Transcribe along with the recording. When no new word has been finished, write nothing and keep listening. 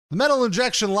The Metal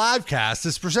Injection Livecast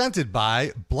is presented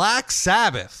by Black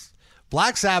Sabbath.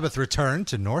 Black Sabbath returned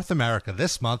to North America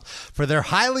this month for their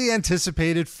highly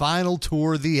anticipated final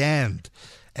tour, The End.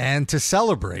 And to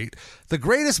celebrate, the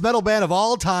greatest metal band of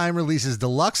all time releases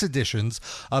deluxe editions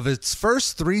of its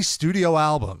first 3 studio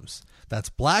albums. That's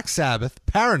Black Sabbath,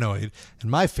 Paranoid, and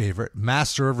my favorite,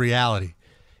 Master of Reality.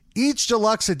 Each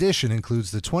deluxe edition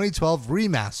includes the 2012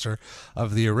 remaster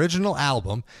of the original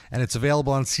album, and it's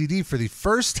available on CD for the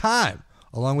first time,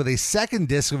 along with a second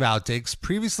disc of outtakes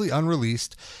previously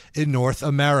unreleased in North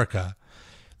America.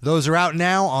 Those are out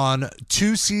now on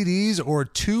 2 CDs or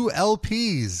 2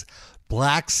 LPs.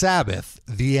 Black Sabbath,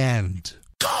 The End.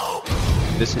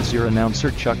 This is your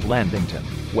announcer Chuck Landington,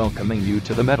 welcoming you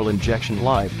to the Metal Injection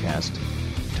Livecast.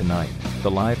 Tonight, the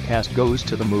livecast goes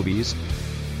to the movies.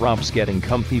 Rob's getting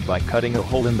comfy by cutting a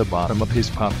hole in the bottom of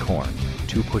his popcorn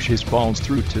to push his balls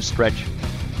through to stretch.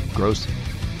 Gross.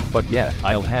 But yeah,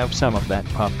 I'll have some of that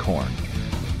popcorn.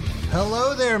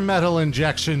 Hello there, Metal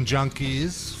Injection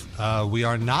junkies. We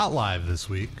are not live this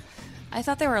week. I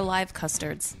thought they were live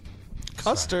custards.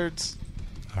 Custards.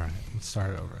 All right, let's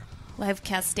start over. Live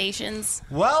castations.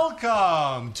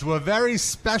 Welcome to a very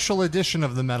special edition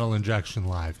of the Metal Injection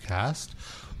Livecast.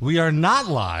 We are not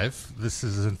live. This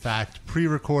is, in fact,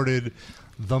 pre-recorded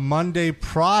the Monday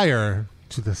prior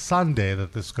to the Sunday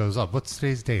that this goes up. What's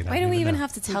today's date? Why do we even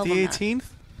have to tell them The that? 18th?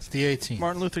 It's the 18th.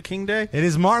 Martin Luther King Day? It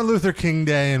is Martin Luther King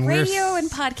Day, and Radio and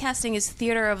podcasting is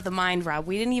theater of the mind, Rob.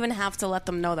 We didn't even have to let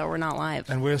them know that we're not live.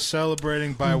 And we're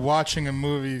celebrating by watching a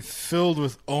movie filled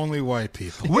with only white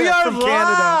people. We are from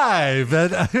live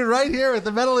right here at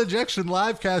the Metal Injection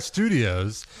Livecast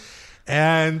Studios.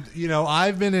 And, you know,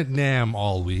 I've been at NAMM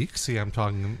all week. See, I'm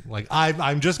talking like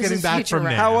I'm just This getting is back future from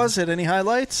rap. NAMM. How was it? Any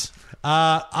highlights?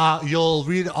 You'll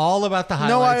read all about the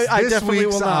No, highlights I this definitely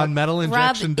week's will not. on Rob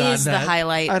metalinjection.net. is the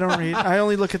highlight. I don't read. I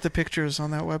only look at the pictures on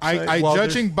that website. Well,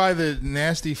 Judging by the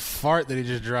nasty fart that he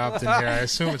just dropped in here, I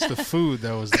assume it's the food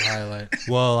that was the highlight.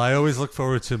 Well, I always look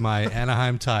forward to my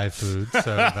Anaheim Thai food,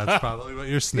 so that's probably what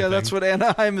you're yeah, sniffing. that's what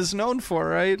Anaheim is known for,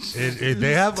 right?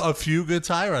 They have a few good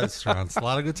Thai restaurants, a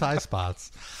lot of good Thai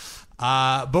spots.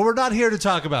 But we're not here to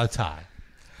talk about Thai.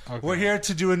 Okay. We're here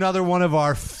to do another one of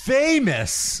our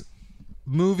famous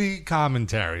movie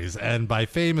commentaries. And by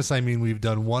famous, I mean we've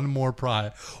done one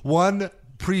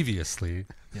previously,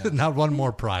 not one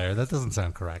more prior. That doesn't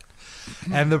sound correct.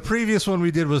 And the previous one we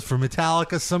did was for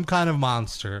Metallica, Some Kind of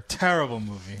Monster. Terrible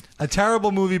movie. A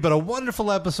terrible movie, but a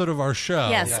wonderful episode of our show.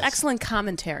 yes, excellent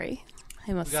commentary,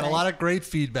 I must We got say. a lot of great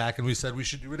feedback, and we said we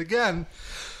should do it again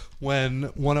when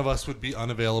one of us would be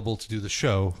unavailable to do the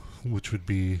show, which would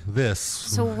be this.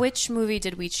 So which movie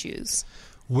did we choose?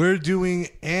 We're doing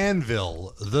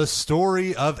Anvil, the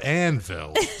story of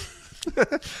Anvil.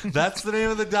 That's the name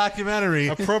of the documentary.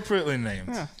 Appropriately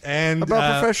named. And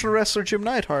About professional wrestler Jim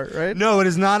Neidhart, right? no, it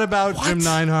is not about Jim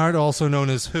Neidhart, also known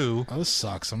as Who. Oh, this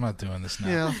sucks. I'm not doing this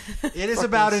now. Yeah. It is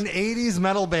about an 80s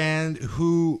metal band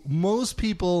who most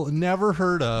people never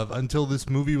heard of until this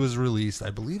movie was released, I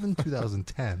believe in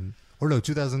 2010. Or no,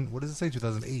 2000, what does it say?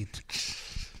 2008.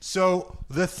 So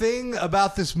the thing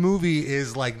about this movie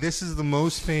is, like, this is the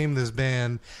most fame this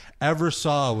band ever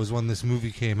saw was when this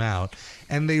movie came out.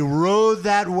 And they rode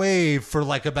that wave for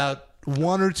like about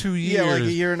 1 or 2 years. Yeah, like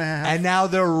a year and a half. And now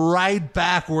they're right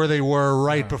back where they were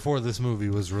right before this movie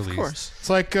was released. Of course. It's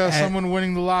like someone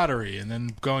winning the lottery and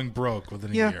then going broke within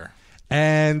a year.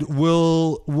 And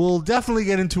we'll definitely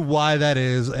get into why that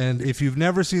is. And if you've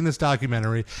never seen this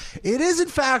documentary, it is in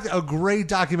fact a great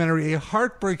documentary, a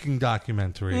heartbreaking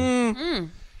documentary.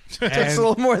 That's a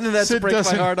little more than that to Sid break my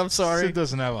doesn't- heart. I'm sorry. Sid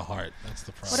doesn't have a heart. That's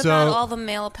the problem. What So- about all the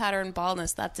male pattern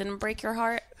baldness? That didn't break your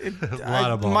heart?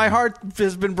 lot of My baldness. heart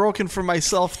has been broken for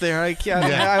myself there. I can't.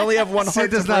 I only have one Sid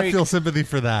heart does to not break. feel sympathy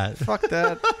for that. Fuck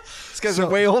that. These guys are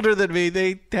way older than me.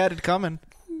 They had it coming.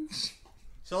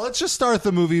 So let's just start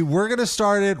the movie. We're going to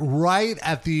start it right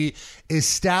at the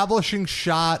establishing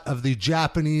shot of the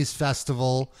Japanese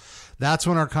festival. That's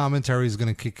when our commentary is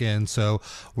going to kick in. So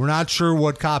we're not sure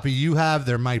what copy you have.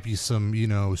 There might be some,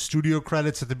 studio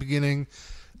credits at the beginning.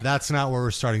 That's not where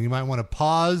we're starting. You might want to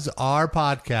pause our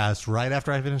podcast right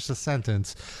after I finish the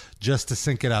sentence just to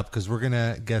sync it up, because we're going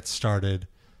to get started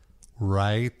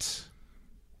right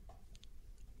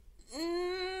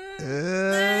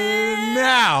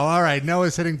now. All right,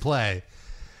 Noah's hitting play.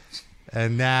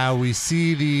 And now we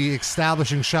see the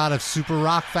establishing shot of Super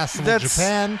Rock Festival That's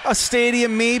Japan. a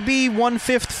stadium, maybe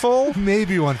 1/5 full.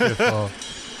 Maybe 1/5 full.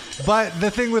 But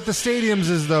the thing with the stadiums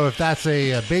is, though, if that's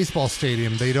a baseball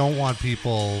stadium, they don't want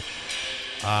people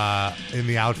in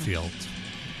the outfield.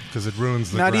 because it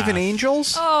ruins the Not graph. even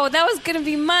angels? Oh, that was going to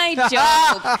be my joke.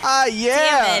 Yeah.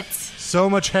 Damn it. So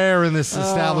much hair in this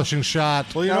establishing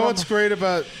shot. Well, you know what's great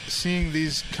about seeing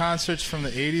these concerts from the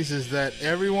 80s is that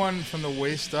everyone from the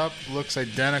waist up looks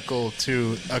identical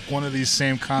to one of these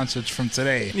same concerts from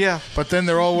today. Yeah. But then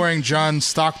they're all wearing John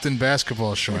Stockton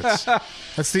basketball shorts.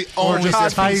 That's the Or only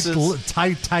just difference.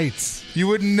 tight tights. You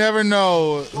would never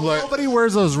know. Like, Nobody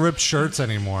wears those ripped shirts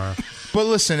anymore. but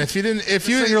listen, if you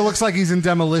Singer looks like he's in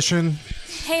Demolition.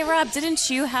 Hey, Rob, didn't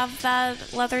you have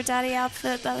that leather daddy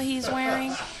outfit that he's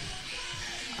wearing?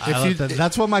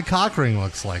 That's what my cock ring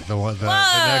looks like. The necklace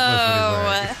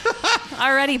that he's wearing.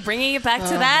 Already bringing it back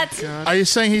to that? Are you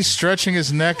saying he's stretching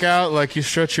his neck out like you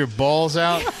stretch your balls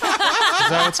out? Is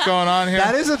that what's going on here?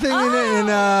 That is a thing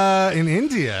in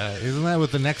India, isn't that,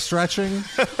 with the neck stretching?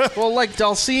 Well, like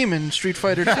Dalsim in Street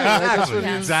Fighter 2.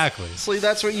 Exactly. So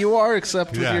that's what you are,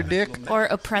 except with your dick. Or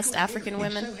oppressed African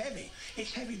women?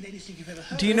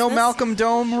 Do you know Malcolm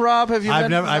Dome, Rob? Have you? I've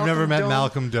never met Dome?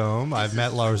 Malcolm Dome. I've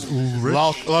met Lars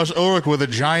Ulrich. Lars Ulrich with a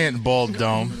giant bald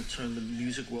dome. Turn the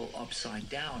music world upside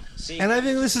down. And I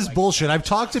think this is bullshit. I've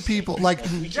talked to people like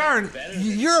Darren.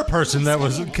 You're a person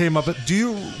that came up.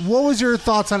 What was your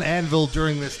thoughts on Anvil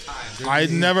during this time?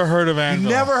 I'd never heard of Anvil.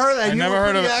 You never heard of that? I You never were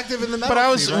heard of pretty it. active in the metal But I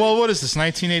was scene, right? well. What is this?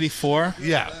 1984.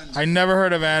 Yeah. I never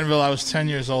heard of Anvil. I was 10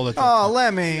 years old at that Oh, time.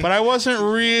 Lemmy. But I wasn't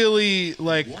really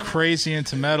like crazy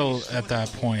into metal at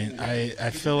that point. I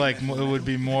feel like it would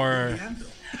be more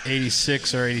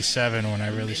 86 or 87 when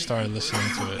I really started listening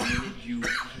to it.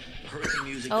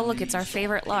 Oh, look, it's our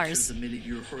favorite Lars.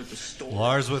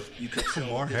 Lars with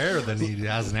more hair than he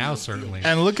has now, certainly.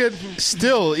 And look at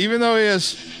still, even though he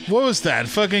has what was that?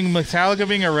 Fucking Metallica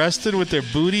being arrested with their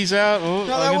booties out. No,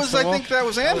 that was. I think that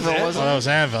was Anvil, wasn't Oh, it? that was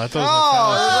Anvil. I thought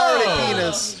Oh, it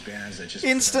was it was already penis.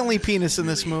 Instantly penis in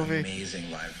this movie.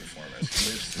 Amazing live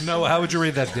performance. No, how would you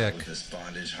read that dick?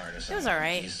 It was all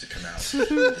right.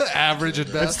 Average at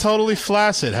It's best. totally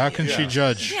flaccid. How can she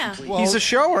judge? Yeah. He's a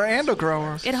shower and a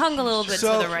grower. It hung a little bit to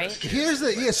the right. Here's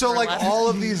the so like all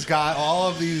of these guys, all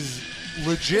of these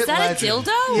legit Is that legends.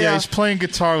 a dildo? Yeah, he's playing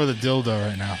guitar with a dildo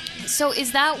right now. So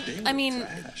is that, I mean,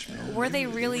 were they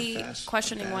really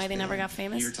questioning why they never got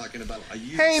famous?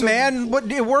 Hey, man,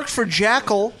 it worked for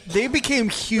Jackal. They became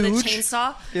With a huge.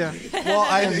 chainsaw? Yeah. Well,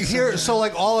 I hear so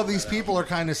like all of these people are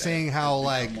kind of saying how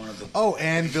like, oh,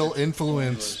 Anvil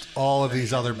influenced all of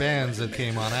these other bands that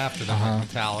came on after them, like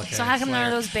Metallica. So how come none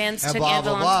of those bands and took blah,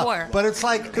 Anvil blah, blah. on tour? But it's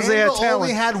like Anvil they had talent.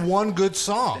 only had one good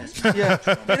song. Yeah.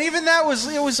 And even that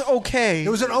was okay. It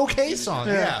was an okay song.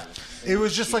 Yeah. It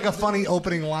was just like a funny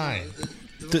opening line.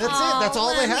 That's it. That's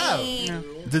all they have.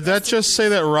 Did that just say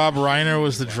that Rob Reiner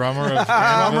was the drummer of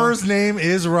Anvil? Drummer's name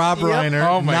is Rob Reiner.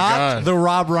 Oh, my not God. the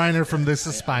Rob Reiner from This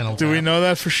Is Spinal Tap. Do we know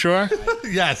that for sure?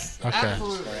 Yes. Okay.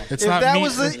 It's If not that meat.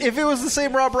 was if it was the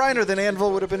same Rob Reiner, then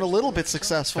Anvil would have been a little bit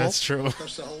successful. That's true.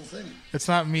 It's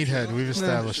not Meathead. We've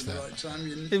established that.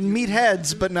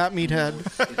 Meatheads, but not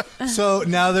Meathead. So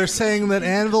now they're saying that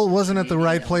Anvil wasn't at the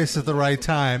right place at the right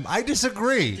time. I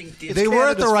disagree. They were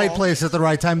at the Canada's right fault. place at the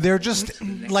right time. They're just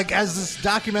like, as this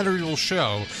documentary will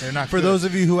show. They're not for good. those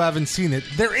of you who haven't seen it,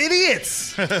 they're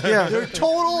idiots. Yeah. They're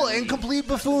total and complete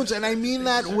buffoons, and I mean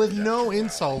that with no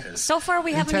insult. So far,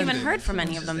 we haven't even Intended. heard from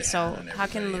any of them, so how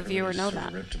can the viewer know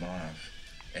that? Ripped him off,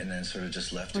 and then sort of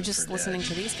just left We're him just for listening dead.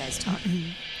 to these guys talk.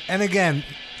 And again,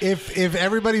 if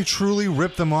everybody truly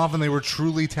ripped them off and they were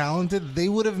truly talented, they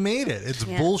would have made it. It's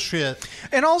Yeah. bullshit.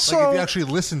 And also, Like if you actually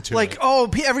listen to like, it. oh,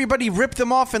 everybody ripped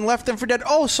them off and left them for dead.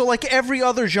 Oh, so like every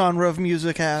other genre of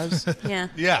music has. Yeah.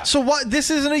 Yeah. So what? This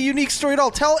isn't a unique story at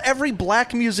all. Tell every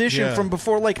black musician Yeah. from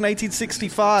before like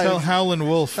 1965. Tell Howlin'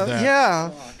 Wolf that.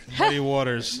 Yeah, Muddy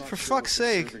Waters. for fuck's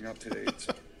sake.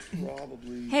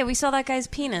 Hey, we saw that guy's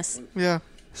penis. Yeah.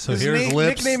 So His here's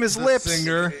Lips. nickname is the Lips.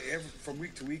 Singer,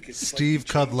 Steve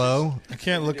Kudlow. I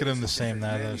can't look at him the same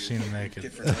now that I've seen him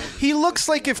naked. He looks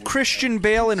like if Christian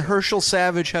Bale and Herschel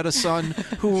Savage had a son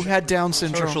who had Down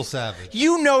syndrome. Herschel Savage.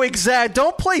 You know exact.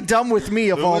 Don't play dumb with me,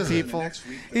 of Who all is it? people.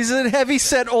 He's a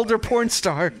heavy-set older porn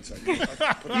star.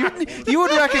 you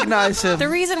would recognize him. The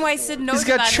reason why Sid knows He's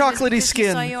got about chocolatey him is because skin.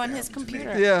 he saw you on his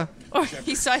computer. Yeah. Or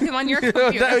he saw him on your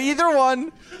computer. Either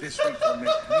one.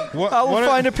 What, I will what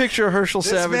find a picture of Herschel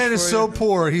This Savage. man is for so you.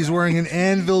 poor, he's wearing an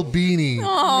Anvil beanie.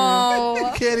 Oh.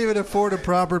 He can't even afford a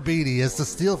proper beanie. He has to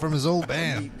steal from his old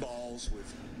band. Meatballs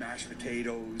with mashed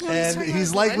potatoes. And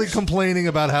he's likely complaining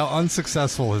about how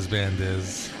unsuccessful his band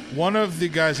is. One of the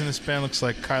guys in this band looks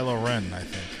like Kylo Ren, I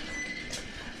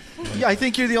think. Yeah, I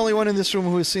think you're the only one in this room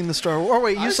who has seen the Star Wars. Oh,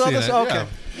 wait, you I've saw seen this? it, Okay. yeah.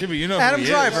 Yeah, but you know Adam who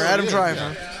he Driver. is. Adam yeah,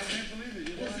 Driver.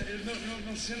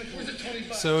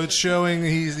 So it's showing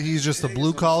he's just a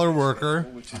blue collar worker.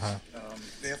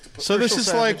 So this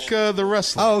is like the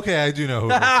wrestler. Oh, okay, I do know who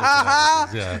Herschel Savage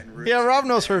is. Yeah. Yeah, Rob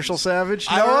knows Herschel Savage.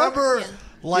 I Noah? remember.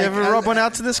 Like, You ever rub one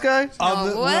out to this guy? when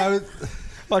I was-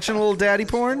 Watching a little daddy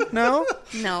porn? No?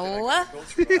 No.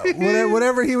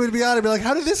 whenever he would be on, I'd be like,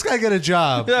 "How did this guy get a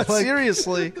job?" Yeah, Like,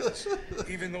 seriously.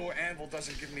 Even though Anvil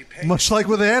doesn't give me pay, much like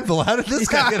with Anvil, how did this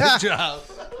guy get a job?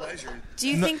 pleasure. Do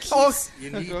you think he's? Oh, You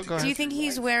need go to Do you think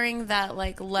he's wearing that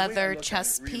like leather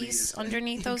chest piece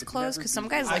underneath those clothes? Because some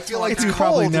guys I like feel to like It's you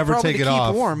probably cold, never probably take to it keep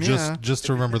off, warm, yeah. just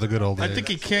to remember the good old days. I think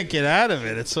he can't get out of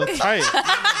it. It's so tight.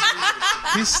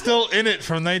 He's still in it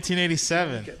from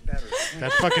 1987.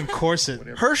 That fucking corset.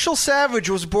 Herschel Savage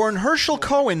was born Herschel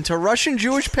Cohen to Russian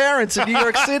Jewish parents in New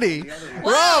York City.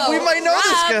 Whoa, Rob, we might know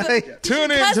Rob. this guy.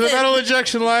 Tune in to the Metal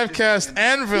Injection Livecast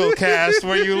Anvil Cast,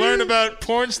 where you learn about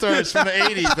porn stars from the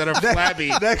 80s that are flabby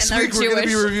Next And week they're we're going to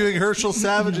be Jewish. reviewing Herschel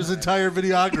Savage's entire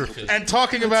videography. and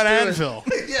talking about Anvil.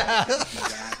 I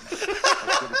could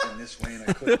have been this way and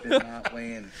I could have been that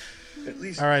way, and at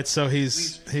least All right, so he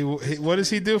what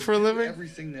does he do for a living?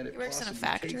 everything that it works in a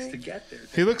possibly takes factory. to get there.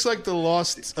 He looks like the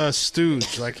lost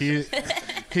stooge. Like he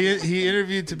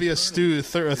interviewed to be a stooge,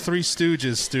 a Three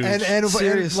Stooges stooge. And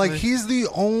Seriously. like he's the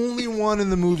only one in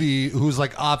the movie who's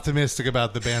like optimistic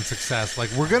about the band's success. Like,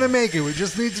 we're gonna make it. We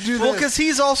just need to do Well, this. because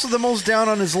he's also the most down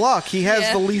on his luck. He has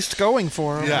Yeah. the least going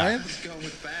for him, Yeah. right? Let's go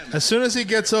with band. As soon as he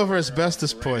gets over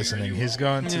asbestos poisoning, he's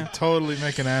going to totally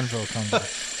make an Anvil comeback.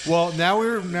 Well, now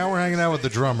we're hanging out with the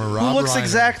drummer, Rob. Who looks Reiner.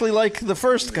 exactly like the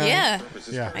first guy. Yeah,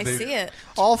 Yeah, I see it.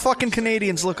 All fucking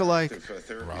Canadians look alike.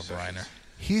 Rob Reiner.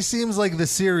 He seems like the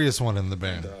serious one in the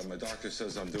band, My doctor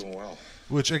says I'm doing well.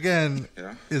 which again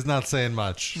Yeah. is not saying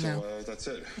much. That's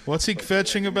it. What's he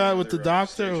fetching about with the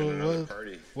doctor?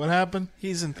 What happened?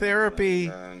 He's in therapy.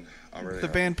 And I'm really The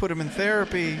band put him in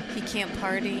therapy. He can't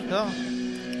party. Oh.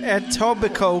 At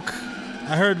Tobicoke.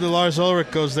 I heard that Lars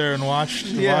Ulrich goes there and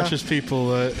watches people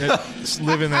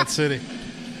live in that city.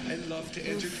 I love to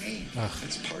entertain.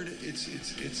 It's part of it's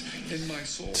in my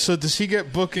soul. So does he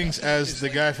get bookings as the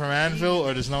guy from Anvil,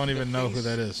 or does no one even know who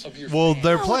that is? Well,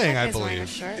 they're Oh, playing, that I guy's wearing a believe.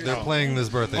 shirt. They're playing this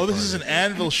birthday. Oh, this is an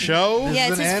Anvil show? Yeah,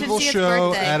 This is it's an his Anvil 50th show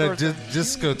birthday. at a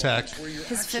discotheque,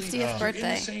 His 50th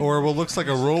birthday. or what looks like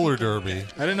a roller derby.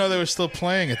 I didn't know they were still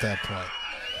playing at that point.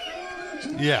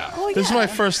 Yeah, Oh, yeah. This is my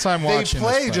first time they watching.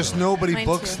 play, this, by just the way. nobody Mine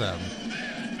books too. them.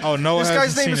 Oh, Noah This guy's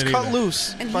hasn't name is seen it Cut either.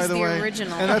 Loose, And by he's the the way.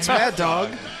 original. And that's Mad Dog.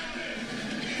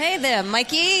 Hey there,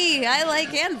 Mikey. I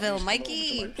like Anvil,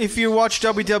 Mikey. If you watch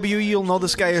WWE, you'll know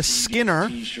this guy is Skinner.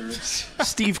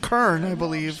 Steve Kern, I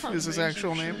believe, is his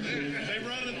actual name. They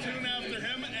wrote a tune after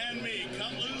him and me.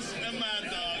 Cut Loose and Mad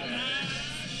Dog.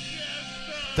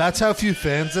 That's how few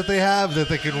fans that they have that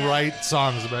they can write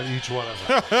songs about each one of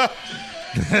them.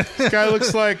 This guy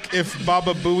looks like if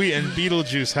Baba Booey and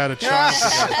Beetlejuice had a child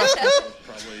together.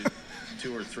 probably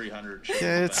 200 or 300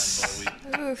 Yeah, it's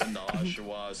With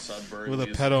a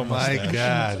pedo My mustache.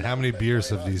 God, how many beers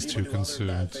have these two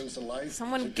consumed?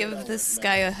 Someone give this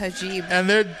guy a hajib. And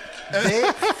they're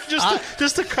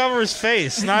just to cover his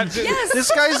face, not Yes.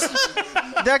 this guy's.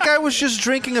 That guy was just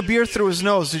drinking a beer through his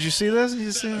nose. Did you see this? Did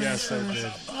you see Yes, I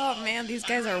did. Oh man, these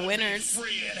guys are winners.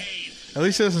 At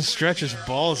least he doesn't stretch his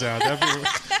balls out.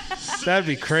 That'd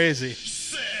be crazy.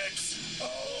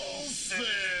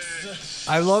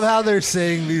 I love how they're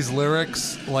saying these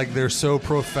lyrics like they're so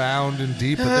profound and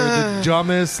deep, but they're the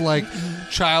dumbest like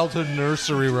childhood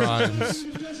nursery rhymes.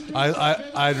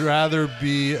 I'd rather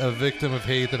be a victim of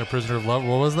hate than a prisoner of love.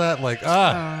 What was that? Like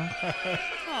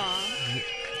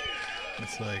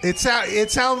It's like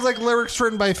it sounds like lyrics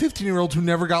written by a 15-year-old who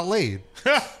never got laid.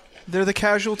 They're the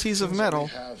casualties of metal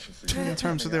in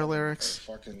terms of their lyrics.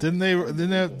 didn't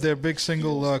their big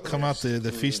single come out,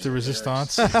 the Feast of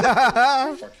Resistance?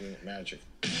 fucking magic.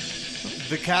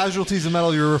 The casualties of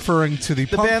metal, you're referring to the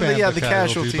punk band, band, yeah, the the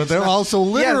casualties, Casualties. but they're also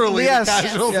literally yes, the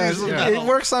casualties yes, of yes. metal. It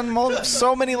works on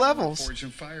so many levels. Forge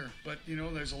and Fire. But, you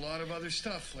know, there's a lot of other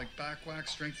stuff like Back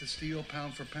Wax, Strength of Steel,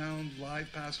 Pound for Pound,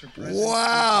 Live Past or Present.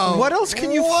 Wow. What else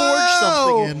can you forge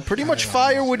something in? Pretty much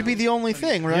fire would be the only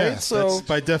thing, right? Yeah, so that's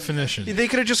by definition. they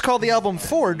could have just called the album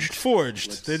Forged.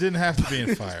 Forged. They didn't have to be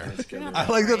in fire. I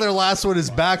like that their last one is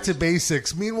Back to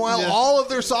Basics. Meanwhile, all of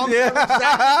their songs are exactly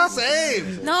the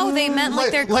same. No, they meant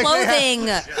like their Like they clothing.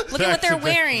 Look at what they're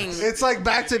wearing. It's like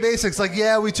Back to Basics. Like,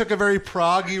 yeah, we took a very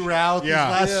proggy route these Yeah.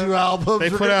 last two albums. They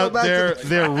We're put gonna out go back to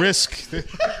their Risk.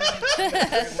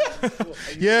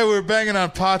 Yeah, we were banging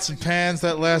on pots and pans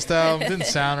that last album. Didn't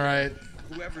sound right.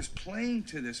 Whoever's playing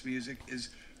to this music is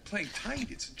playing tight.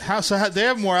 It's They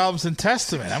have more albums than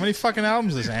Testament. How many fucking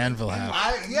albums does Anvil have?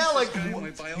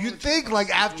 You'd think like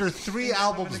after 3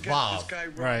 albums, Bob,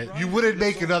 Right. you wouldn't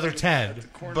make another 10.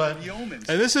 But And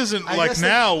this isn't I like guess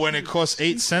now when it costs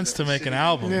 8 cents to make an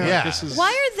album. Yeah. Like, this is,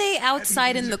 Why are they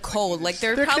outside in the cold? Like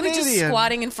they're probably just Canadian.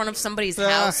 squatting in front of somebody's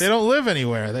house. they don't live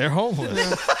anywhere. They're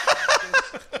homeless.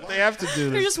 They have to do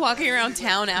They're this. just walking around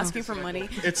town asking for money.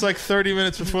 It's like 30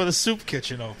 minutes before the soup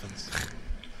kitchen opens.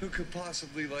 who could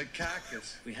possibly like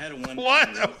Cactus? We had a one.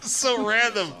 What? That was so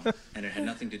random. And it had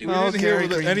nothing to do We with didn't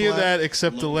hear any of that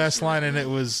except the last line, and it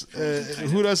was,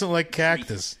 who doesn't like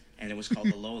cactus? And it was called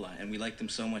the Lola, and we liked them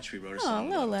so much we wrote a Oh, song.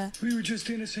 Lola. We were just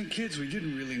innocent kids. We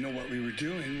didn't really know what we were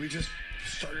doing. We just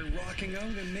started rocking out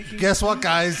and making. guess what,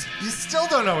 guys? You still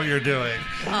don't know what you're doing.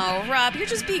 Oh, Rob, you're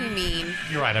just being mean.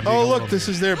 You're right. I'm Oh, being a look, little this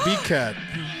is their Beat Cat.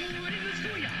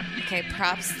 Okay,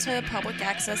 props to public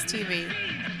access TV.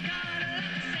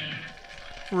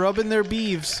 Rubbing their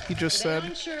beeves, he just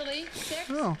said. Shirley, sex,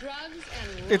 Oh. drugs,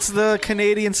 and It's the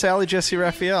Canadian Sally Jesse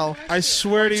Raphael. I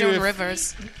swear to you, Joan if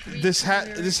Rivers. this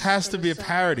has to be a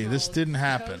parody. This didn't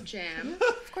happen. jam.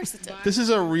 Of course it did. This is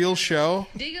a real show.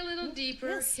 Dig a little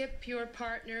deeper, hip your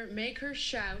partner, make her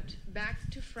shout, back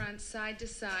to front, side to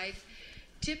side.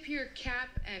 Tip your cap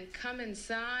and come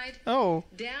inside. Oh.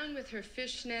 Down with her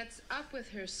fishnets, up with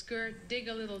her skirt, dig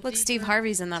a little Look, deeper. Steve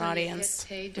Harvey's in that till you audience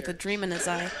hit pay with a dirt. dream in his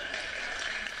eye.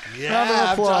 Yeah, Round of I'm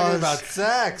talking applause. about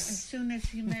sex. As soon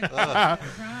as you met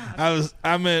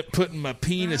I meant putting my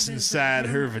penis inside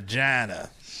her vagina.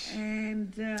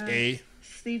 and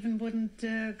Stephen wouldn't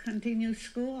continue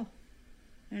school.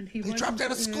 And he dropped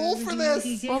out of school for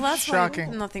this? Well, that's Shocking.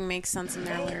 why nothing makes sense in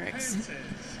their lyrics.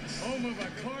 Home of a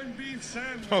corned beef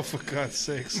sandwich. Oh, for God's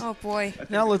sakes. Oh, boy.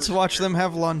 Now let's watch them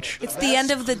have lunch. It's the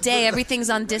end of the day. Everything's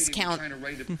on discount. Trying to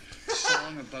write a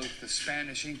song about the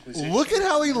Spanish Inquisition. Look at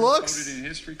how he looks. Quoted in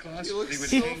history class. He looks They would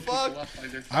so hang people fucked. up by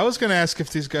their I was going to ask if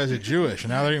these guys are Jewish,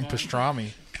 and now they're eating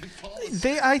pastrami.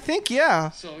 I think, yeah.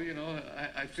 So, you know,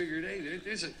 I figured, hey,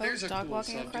 there's a Dog cool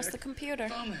walking subject. across the computer.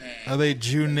 Are they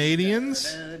Junadians?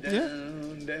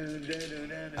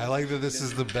 I like that this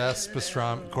is the best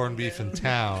corned beef in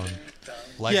town.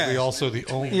 Likely Yeah. also the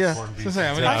only Yeah. corned beef So say, how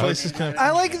in many town. places can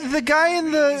I like the guy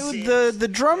in the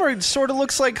drummer sort of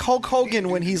looks like Hulk Hogan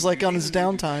when he's like on his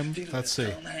downtime Let's see.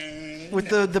 with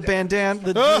the bandana,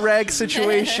 the do-rag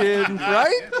situation,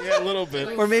 right? Yeah, a little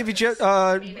bit. Or maybe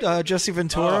Jesse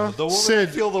Ventura. The woman Sid.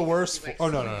 I feel the worst for. Oh,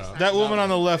 no. That woman on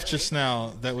the left just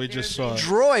now that we just saw.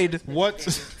 Droid. What?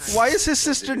 Why is his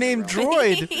sister named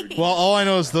Droid? Well, all I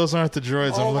know is those aren't the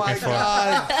droids I'm Oh, my looking for.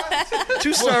 God.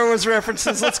 2 Star Wars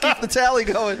references. Let's keep the tally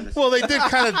going. Well, they did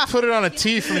kind of put it on a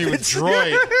T for me with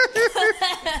droid.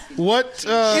 What?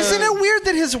 Isn't it weird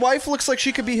that his wife looks like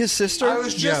she could be his sister? I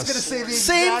was just Yes. going to say the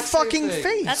Same exact fucking thing.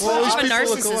 face. That's Well, how much of a these people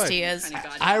look narcissist alike. he is.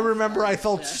 I remember I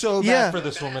felt so bad Yeah. for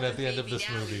this woman at the end of this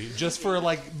movie. Just for,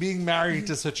 like, being married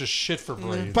to such a shit for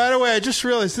brain. By the way, I just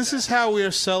realized this is how we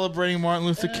are celebrating Martin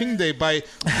Luther King Day by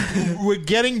we're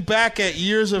getting back at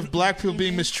years of black people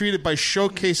being mistreated by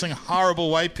showcasing horrible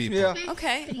white people. Yeah.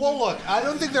 Okay. Well, look, I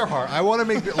don't think they're hard. I want to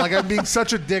make like I'm being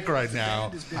such a dick right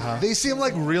now. They seem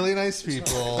like really nice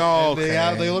people. Oh, and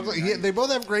okay. they look like they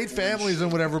both have great families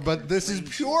and whatever. But this is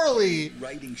purely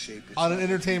on an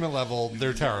entertainment level.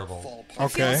 They're terrible. I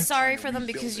feel Okay. sorry for them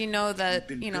because you know that,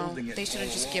 they should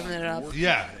have just given it up.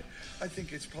 Yeah. I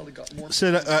think it's probably got more.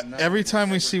 Sid, every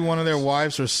time we see one of their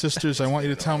wives or sisters, I want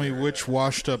you to tell me which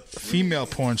washed-up female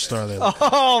porn star they look.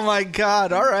 Oh my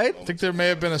God! All right. I think there may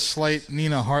have been a slight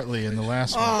Nina Hartley in the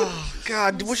last one. Oh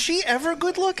God, was she ever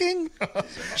good looking?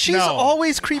 She's No.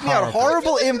 always creeped me out.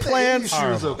 Horrible implants. She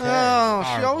was okay. Oh, she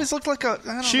Horrible. always looked like a.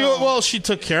 I don't know. Well, she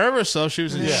took care of herself. She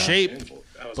was in shape,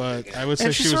 but I would say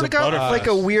And she she was sort a of got butterfly. like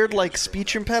a weird like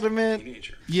speech impediment.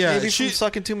 Yeah, Maybe she from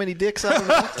sucking too many dicks. I don't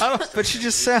know. But she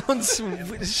just sounds.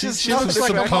 she looks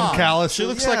like a mom. calluses. She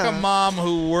looks like a mom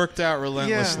who worked out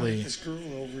relentlessly. This girl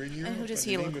over in Europe. And who does by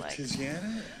he the name look of like?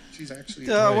 Tiziana. She's actually.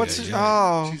 What's She's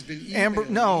been Amber?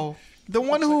 emailing No, the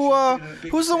one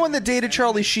who's the one that dated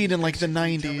Charlie Sheen in like the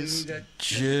 90s?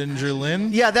 Ginger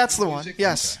Lynn? Yeah, that's the one.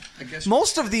 Yes.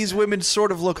 Most of these women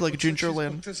sort of look like Ginger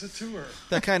Lynn.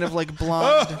 That kind of like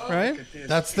blonde, right?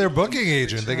 That's their booking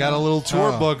agent. They got a little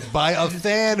tour booked by a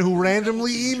fan who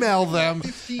randomly emailed them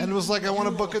and was like, "I want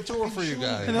to book a tour for you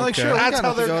guys." And they're like, Okay. "Sure, we That's got how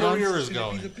nothing their going on." career is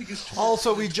going.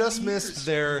 Also, we just missed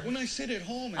their. When I sit at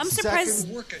home, I'm and surprised-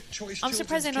 work at Choice I'm Children's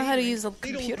surprised they know how to Catering, use a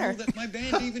they don't computer. know that my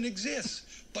band even exists.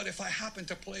 But if I happen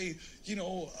to play,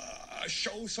 a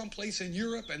show someplace in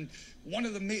Europe, and one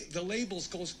of the labels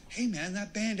goes, "Hey man,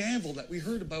 that band Anvil that we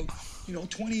heard about,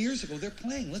 20 years ago, they're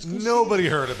playing. Let's go." Nobody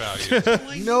heard about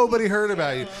you. Nobody heard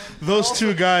about you. Those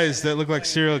two guys that look like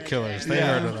serial killers, they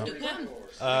heard of them.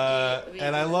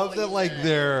 And I love that, like,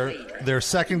 their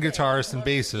second guitarist and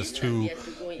bassist, who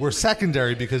were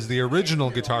secondary because the original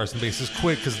guitarist and bassist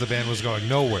quit because the band was going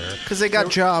nowhere. Because they got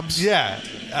jobs. Yeah.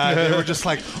 They were just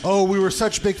like, oh, we were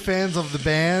such big fans of the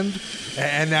band,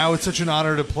 and now it's such an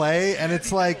honor to play. And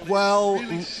it's like, well,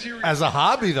 as a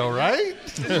hobby, though, right?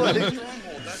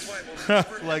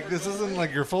 Like, this isn't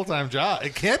like your full-time job.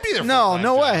 It can't be their full-time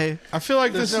no job. way. I feel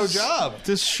like There's no job.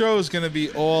 This show is going to be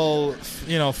all,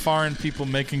 foreign people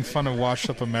making fun of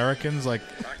washed-up Americans. Like,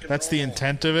 that's the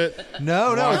intent of it.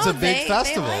 No, it's a big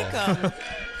festival.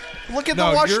 Look at the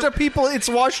washed-up people. It's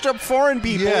washed-up foreign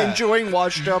people enjoying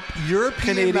washed-up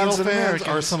European Canadians metal and fans Americans.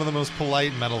 are some of the most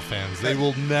polite metal fans. They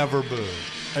will never boo.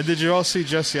 And did you all see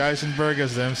Jesse Eisenberg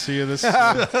as the MC of this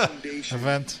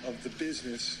event? Of the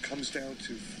business comes down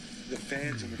to the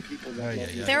fans and the people that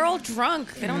love you. They're all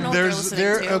drunk. They don't know what they're listening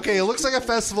to. Okay, it looks like a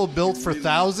festival built for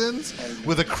thousands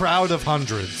with a crowd of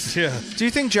hundreds. Yeah. Do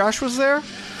you think Josh was there?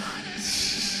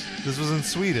 This was in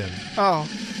Sweden. Oh,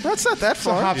 that's not that It's a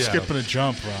far. hop, skip, and a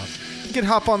jump, Rob. You can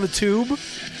hop on the tube.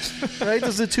 Right?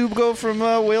 Does the tube go from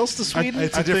Wales to Sweden?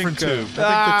 It's a different tube.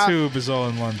 I think the tube is all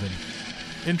in London.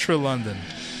 Intra-London.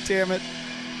 Damn it.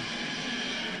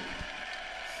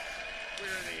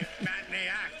 Matinee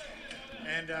act,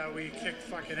 and we kicked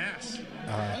fucking ass.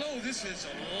 Hello, this is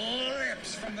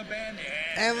Lips from the band.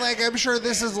 And, like, I'm sure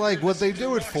this is, like, what they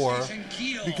do it for.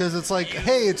 Because it's like,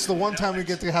 hey, it's the one time we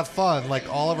get to have fun. Like,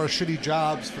 all of our shitty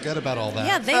jobs, forget about all that.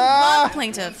 Yeah, they love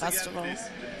playing to festivals.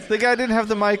 The guy didn't have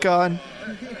the mic on.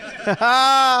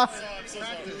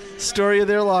 Story of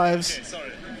their lives.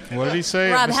 What did he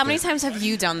say? Rob, how many times have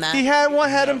you done that? He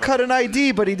had him cut an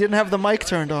ID, but he didn't have the mic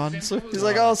turned on. So he's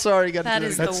like, "Oh, sorry, you got That to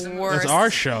do is it." the worst. That's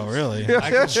our show, really.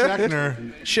 Michael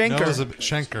Schenker.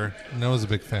 Schenker. Noah's a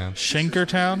big fan.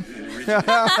 Schenkertown?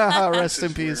 Rest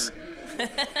in peace.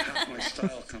 Half my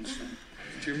style comes from.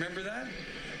 Do you remember that?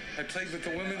 I played with the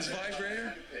women's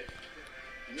vibrator.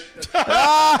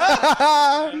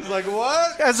 Like,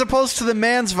 what? As opposed to the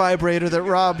man's vibrator that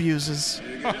Rob uses.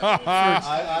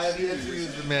 I have yet to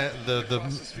use the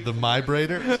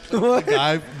vibrator.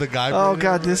 The guy. Oh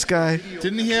God, this guy.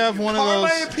 Didn't he have one of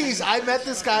Carmine those? Peace. I met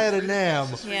this guy at a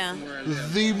NAMM. Yeah.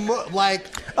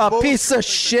 A piece of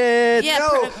shit. Yeah,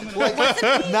 No, like,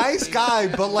 nice guy,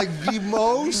 but like the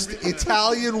most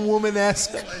Italian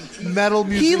woman-esque metal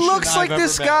musician. He looks like I've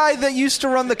this ever met. guy that used to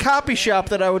run the copy shop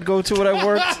that I would go to when I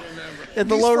worked at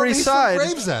the Lower East He's Side. from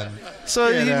Gravesend. So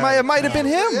it might have been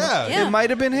him. Yeah. It might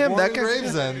have been him. Born That in guy.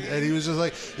 Gravesend, and he was just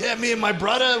like, "Yeah, me and my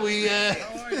brother, we."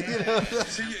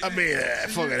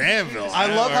 Fucking Anvil. I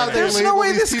love how they There's label no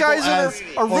way these this people guy's as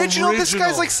original. This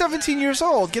guy's like 17 years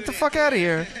old. Get the fuck out of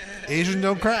here. Asian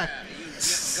don't crack.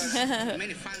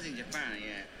 Many fans in Japan,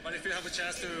 yeah. But if you have a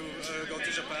chance to go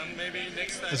to Japan, maybe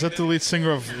next time. Is that the lead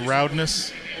singer of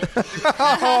Roudness? That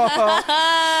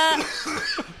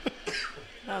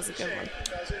was a good one.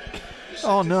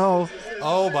 Oh no.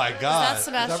 Oh my God. Is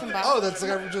that Sebastian Bach? Oh, that's the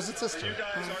guy from Just Sister.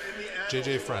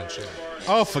 JJ French. Yeah.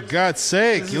 Oh, for God's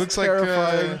sake. He is looks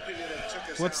terrifying. like...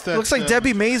 what's that? Looks like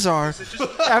Debbie Mazar.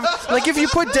 Like if you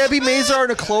put Debbie Mazar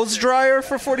in a clothes dryer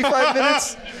for 45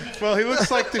 minutes. Well, he looks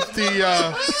like the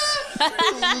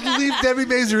Leave Debbie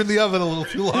Mazur in the oven a little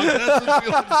too long. That's what she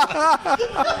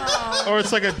looks or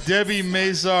it's like a Debbie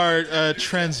Mazar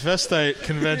transvestite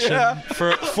convention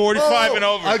for 45 and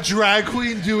over. A drag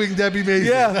queen doing Debbie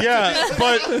Mazur. Yeah,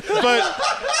 but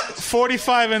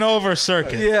 45 and over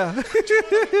circuit. Yeah.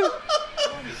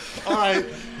 All right.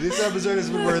 This episode has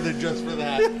been worth it just for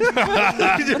that.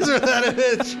 Just for that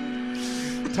image.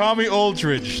 Tommy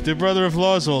Aldridge, the brother of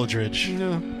Laws Aldridge.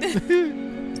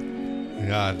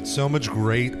 God, so much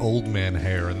great old man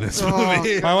hair in this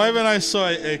movie. My wife and I saw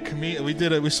a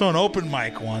comedian. We saw an open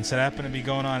mic once that happened to be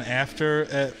going on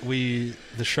after the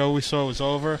show we saw was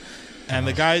over, and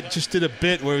the guy just did a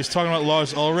bit where he was talking about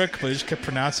Lars Ulrich, but he just kept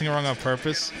pronouncing it wrong on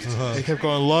purpose. He kept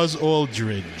going Lars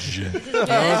Aldridge,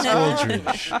 Lars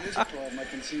Aldridge.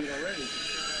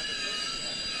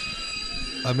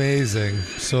 Amazing.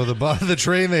 So the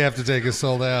train they have to take is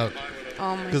sold out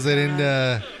Oh my because they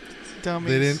didn't. Dummies.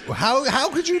 They didn't. How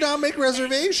could you not make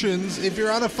reservations if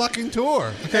you're on a fucking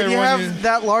tour? And you have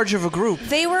that large of a group.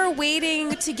 They were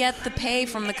waiting to get the pay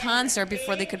from the concert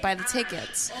before they could buy the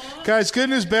tickets. Guys, good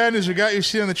news, bad news. We got your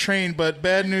seat on the train, but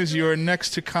bad news, you are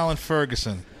next to Colin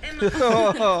Ferguson.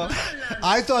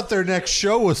 I thought their next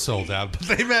show was sold out, but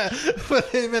they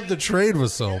meant the train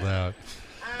was sold out.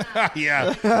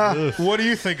 Yeah. What do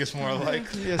you think it's more like?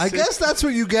 I guess that's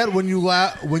what you get when you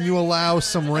allow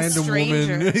some random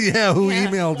stranger. woman, who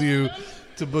emailed you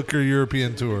to book your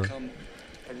European tour. Become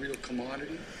a real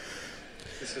commodity.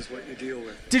 This is what you deal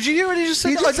with. Did you hear what he just said?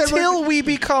 He just said Until we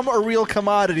become a real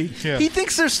commodity. Yeah. He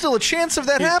thinks there's still a chance of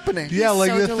that happening. Yeah,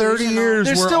 like so the 30 delusional. years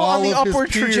They're where still all on the of his upward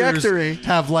peers trajectory.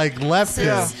 have left him.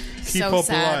 Yeah. Keep So hope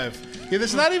sad. alive. Yeah,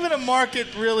 there's not even a market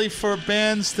really for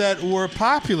bands that were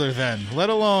popular then, let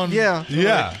alone Yeah.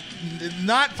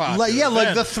 not popular. Like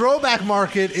then. the throwback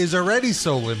market is already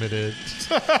so limited.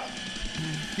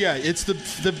 Yeah, it's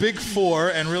the big four,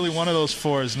 and really one of those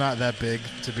four is not that big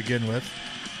to begin with.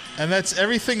 And that's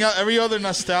everything. Every other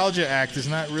nostalgia act is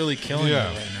not really killing it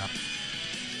right now.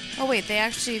 Oh wait, they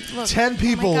actually look. 10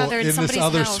 people oh my God, they're in this somebody's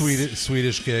other house.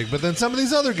 Swedish gig, but then some of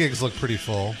these other gigs look pretty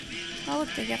full. Oh look,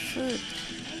 they get food.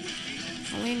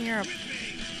 Only in Europe.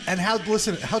 And how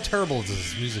terrible does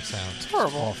this music sound?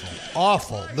 Terrible.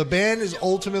 Awful. The band is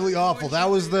ultimately awful. That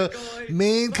was the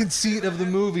main conceit of the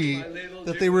movie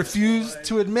that they refused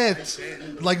to admit.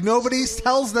 Like, nobody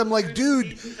tells them, like,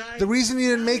 dude, the reason you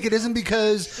didn't make it isn't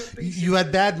because you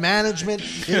had bad management.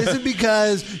 It isn't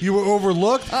because you were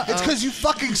overlooked. It's because you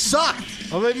fucking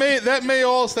sucked. Well,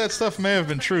 that stuff may have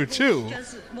been true too.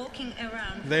 Just walking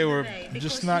around. They were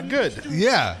just not good.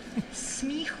 Yeah.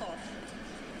 Smichov.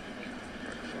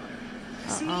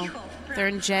 Uh-oh. They're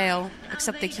in jail,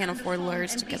 except they can't afford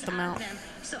lawyers to get them out.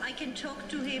 So I can talk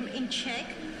to him in Czech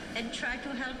and try to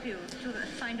help you to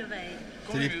find a way.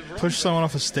 Did he push someone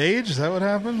off a stage? Is that what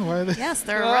happened? Why are they? Yes,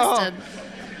 they're arrested.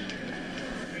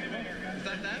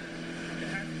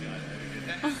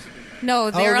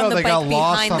 No, they're on the they bike got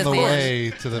lost behind on the van.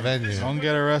 way to the venue. Don't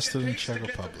get arrested in Czech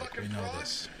Republic. We know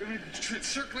this. We've been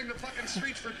circling the fucking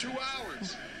streets for 2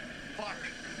 hours. Fuck.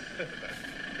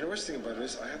 The worst thing about it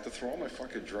is I had to throw all my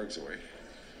fucking drugs away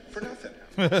for nothing.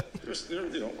 There's,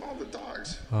 all the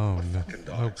dogs. Oh, the no. fucking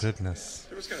dogs. Oh, goodness.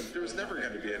 There was never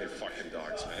going to be any fucking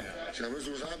dogs, man.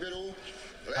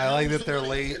 I like that they're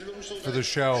late for the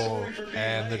show,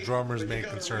 and the drummer's main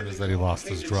concern is that he lost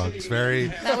his drugs.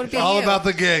 That would be all you. about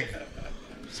the gig.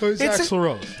 So it's Axl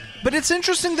Rose. But it's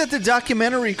interesting that the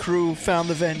documentary crew found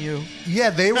the venue.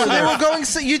 Yeah, they were So they there. were going.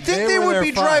 You'd think they were would there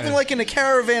be fine. driving like in a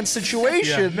caravan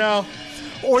situation. No.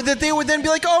 Or that they would then be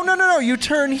like, oh, no, you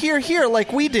turn here,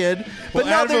 like we did. But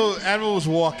now they're... Admiral was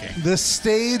walking. The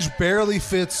stage barely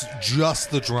fits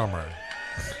just the drummer.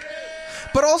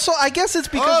 But also, I guess it's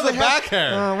because the they back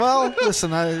hair. Well,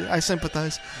 listen, I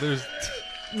sympathize. There's...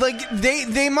 Like,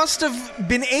 they must have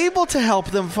been able to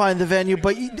help them find the venue,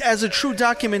 but as a true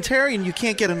documentarian, you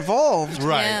can't get involved.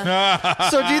 Right. Yeah.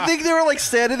 So do you think they were, like,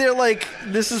 standing there like,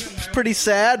 this is pretty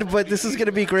sad, but this is going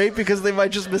to be great because they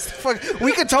might just miss the fuck.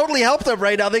 We could totally help them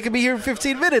right now. They could be here in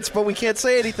 15 minutes, but we can't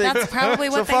say anything. That's probably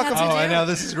what So they fuck had them. to Oh, do. I know.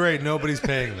 This is great. Nobody's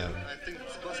paying them.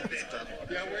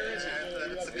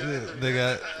 They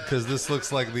got... Because this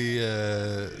looks like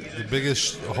the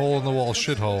biggest hole-in-the-wall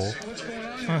shithole.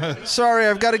 Sorry,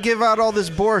 I've got to give out all this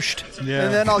borscht, Yeah.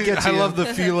 and then I'll get to I you. love the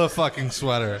Fila fucking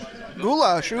sweater.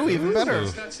 Goulash, ooh, even better.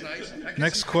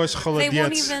 Next course, They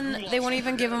Cholodiets. won't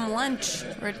even give him lunch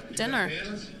or dinner.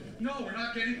 No, we're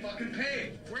not getting fucking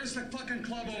paid. Where's the fucking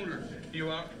club owner? You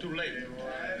are too late.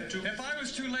 If I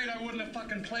was too late, I wouldn't have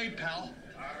fucking played, pal.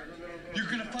 You're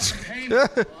gonna fucking pay me.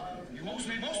 Most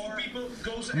people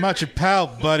goes I'm not your pal,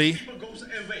 buddy. people goes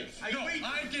away. No,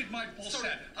 I did my full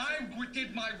set. I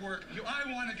did my work.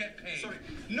 I want to get paid. Sorry.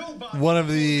 Nobody. One of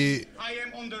the... I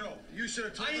am on the road. You should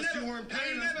have told us you weren't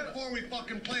paying us before we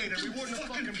fucking played, and we wouldn't have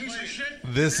fucking piece of played. shit.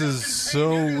 This is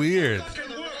so weird.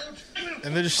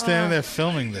 And they're just standing there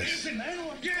filming this.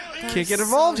 Can't get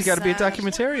involved. You got to be a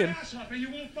documentarian. You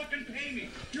won't fucking pay me.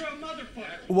 You're a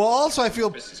motherfucker. Well, also, I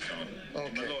feel...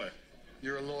 Okay.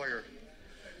 You're a lawyer.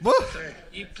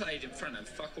 You played in front of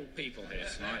fuck all people here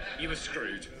tonight. You were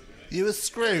screwed. You were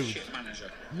screwed. Shit manager.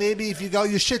 Maybe if you got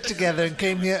your shit together and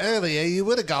came here earlier, you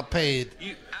would have got paid.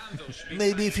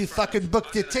 Maybe if you fucking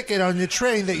booked your ticket on your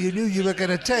train that you knew you were going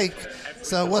to take,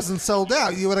 so it wasn't sold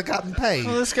out, you would have gotten paid.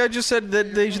 Well, this guy just said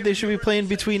that they should be playing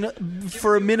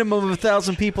for a minimum of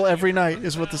 1,000 people every night,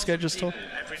 is what this guy just told.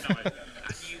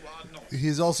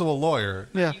 He's also a lawyer.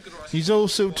 Yeah. He's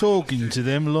also talking to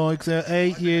them like they're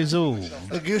 8 years old.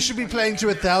 Look, you should be playing to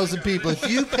 1,000 people. If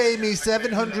you pay me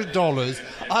 $700,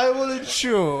 I will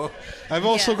ensure. I've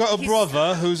also got a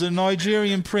brother who's a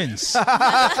Nigerian prince. We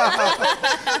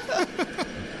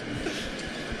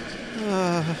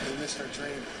missed our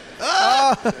train.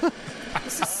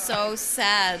 This is so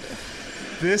sad.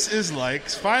 This is like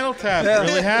Spinal Tap. It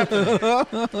really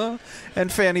happened.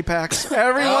 And fanny packs.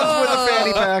 Everyone's with a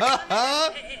fanny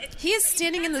pack. He is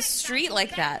standing in the street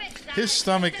like that. His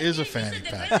stomach is a fanny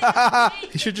pack.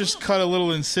 He should just cut a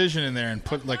little incision in there and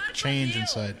put like change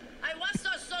inside. I was so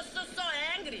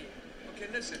angry. Okay,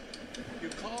 listen. You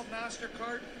call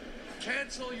MasterCard,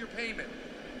 cancel your payment.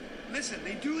 Listen,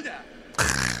 they do that.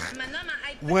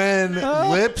 When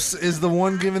Lips is the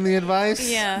one giving the advice,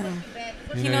 Yeah.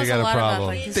 you He know knows you got a lot a about, problem.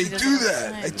 like, things They he do doesn't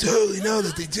that. I understand. totally know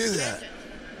that they do that.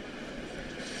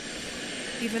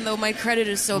 Even though my credit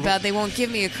is so bad, they won't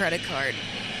give me a credit card.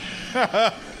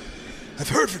 I've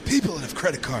heard from people that have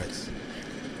credit cards.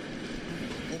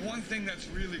 Well, one thing that's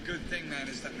really good thing, man,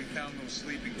 is that we found those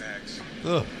sleeping bags.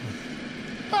 Ugh.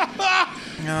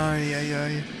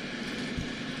 Ay.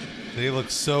 They look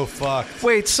so fucked.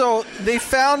 Wait, so they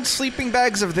found sleeping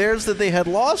bags of theirs that they had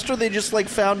lost, or they just like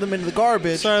found them in the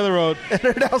garbage? Side of the road. And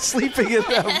are now sleeping in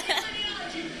them.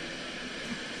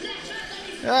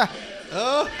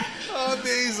 Oh,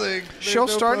 amazing. Show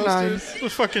There's no start 9. posters. The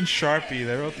fucking Sharpie.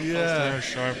 They wrote the Yeah.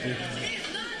 poster on Sharpie.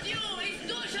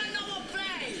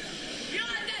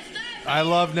 I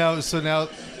love now. So now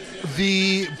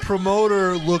the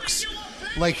promoter looks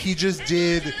like he just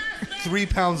did 3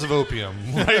 pounds of opium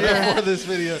right before this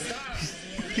video.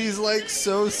 He's like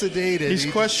so sedated. He's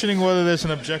questioning whether there's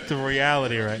an objective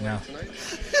reality right now.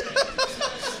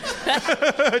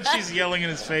 She's yelling in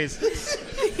his face.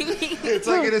 It's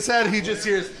like in his head, he just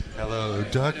hears, "Hello,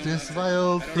 darkness, my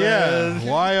old friend." Yeah,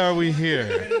 why are we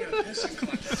here?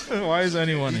 Why is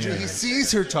anyone here? He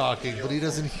sees her talking, but he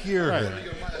doesn't hear her.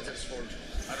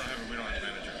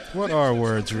 What are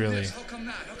words, really? How come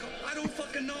not? How come? I don't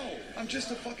fucking know. I'm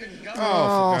just a fucking guy. for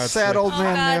Oh, God's sad sake. old Oh,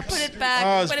 man God, Nips. put it back.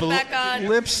 Oh, it's put it back on.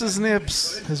 Lips is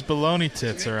Nips. His baloney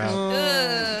tits are out.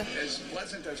 Ugh. As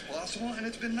pleasant as possible, and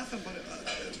it's been nothing but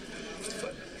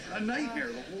a nightmare,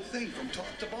 the whole thing, from top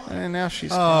to bottom. And now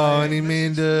she's Oh, and he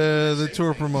made the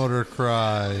tour promoter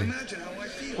cry. Imagine how I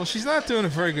feel. Well, she's not doing a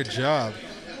very good job.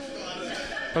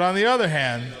 But on the other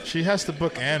hand, she has to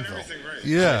book Anvil.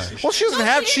 Yeah. Well, she doesn't No,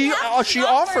 have. she She offered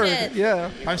offered. it. Yeah.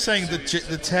 I'm saying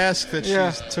the task that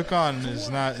Yeah. she's took on is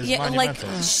Yeah, like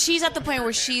monumental. she's at the point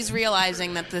where she's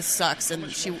realizing that this sucks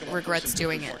and she regrets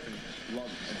doing it. Love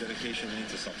and dedication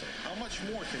into something. How much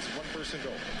more can one person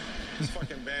go? This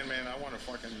fucking band, man,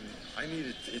 I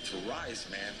need it to rise,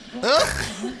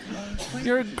 man.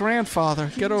 You're a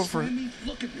grandfather. Get over it.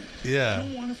 Look at me. Yeah. I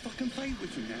don't want to fucking fight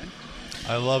with you, man.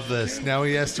 I love this. Now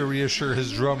he has to reassure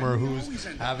his drummer, who's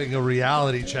having a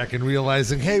reality check and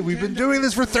realizing, hey, we've been doing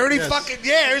this for 30 fucking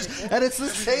years, and it's the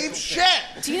same shit.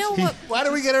 Do you know what? Why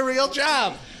don't we get a real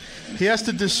job? He has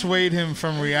to dissuade him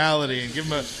from reality and give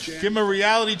him a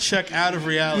reality check out of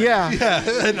reality. Yeah,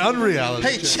 an unreality.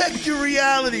 Hey, check your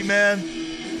reality, man.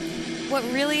 What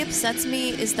really upsets me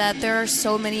is that there are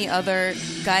so many other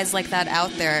guys like that out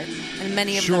there, and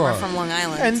many of them Sure. are from Long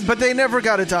Island. But they never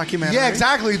got a documentary. Yeah,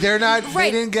 exactly. They're not. They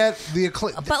Right. didn't get the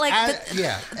acclaim. But like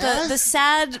the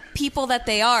sad people that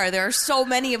they are, there are so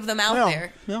many of them out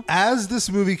there. As this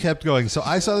movie kept going, so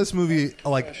I saw this movie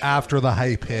like after the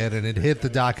hype hit and it hit the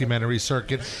documentary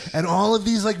circuit, and all of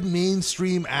these like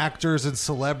mainstream actors and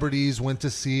celebrities went to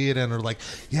see it and are like,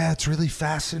 yeah, it's really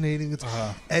fascinating.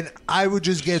 And I would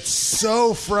just get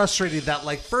so frustrated that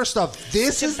like, first off,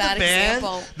 this Such a is the bad band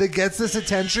example. that gets this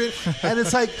attention, and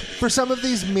it's like for some of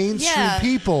these mainstream Yeah.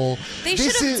 people, They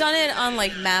this should have is- done it on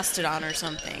like Mastodon or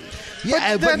something.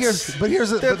 Yeah, but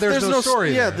there's no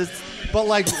story. Yeah, there. But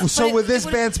like, so But with this it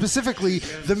would- band specifically,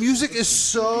 the music is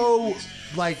so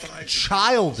like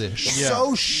childish, Yeah.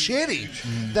 so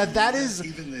shitty that is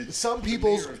some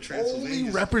people's only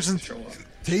representation.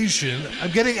 I'm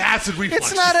getting acid reflux.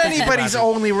 It's not just thinking anybody's about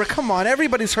it. only. Come on,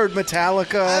 everybody's heard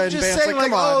Metallica I'm and just bands saying, like,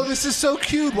 like, come oh, on. this is so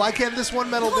cute. Why can't this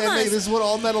one metal Hold band on. make this? Is what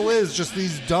all metal is? Just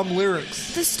these dumb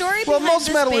lyrics. The story Well, behind most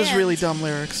this metal band, is really dumb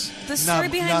lyrics. The story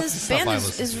Not behind the this stuff band I is,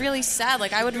 listen is to. really sad.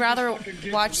 Like I would rather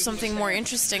watch something more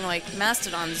interesting, like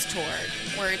Mastodon's tour,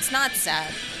 where it's not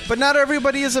sad. But not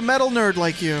everybody is a metal nerd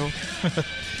like you.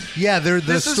 Yeah, the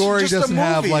This is story just a doesn't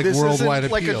have movie. like This worldwide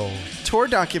isn't like appeal. a tour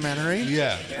documentary.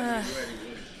 Yeah.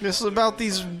 This is about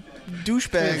these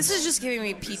douchebags. This is just giving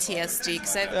me PTSD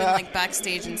because I've been like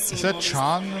backstage and seen Is that all these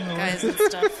Chong? guys and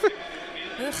stuff.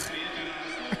 Ugh.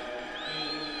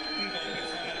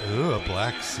 Ooh, a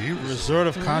black sea Resort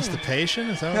of constipation?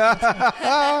 Is that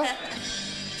what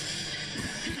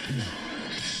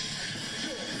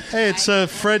Hey, it's a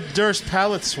Fred Durst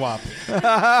palette swap.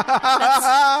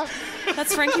 That's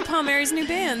Frankie Palmieri's new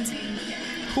band.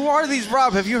 Who are these,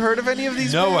 Rob? Have you heard of any of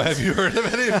these? Noah, bands? have you heard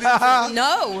of any of these?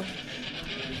 No.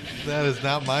 That is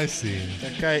not my scene.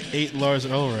 That guy ate Lars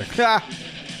Ulrich.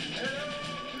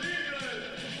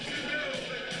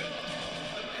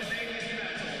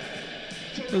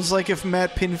 It was like if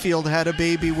Matt Pinfield had a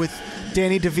baby with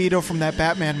Danny DeVito from that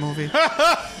Batman movie.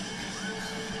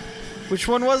 Which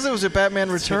one was it? Was it Batman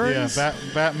Returns? Yeah,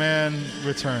 Batman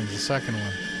Returns, the second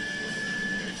one.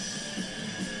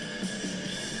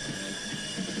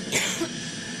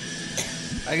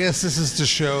 I guess this is to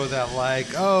show that, like,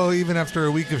 even after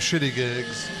a week of shitty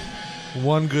gigs,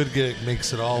 one good gig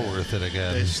makes it all worth it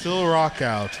again. They still rock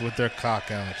out with their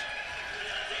cock out.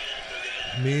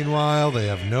 Meanwhile, they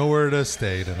have nowhere to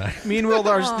stay tonight. Meanwhile,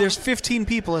 there's 15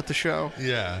 people at the show.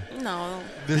 Yeah. No.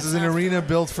 This is an arena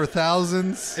built for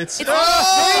thousands. There you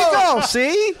go.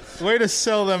 See? Way to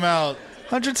sell them out.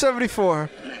 174.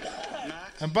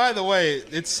 And by the way,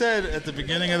 it said at the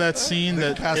beginning of that scene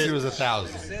that capacity was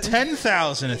 1,000.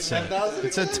 10,000. It said.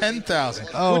 It said 10,000.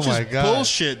 Oh, which my is God.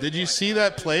 bullshit. Did you see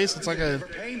that place? It's like a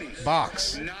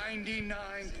box.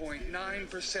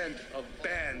 99.9% of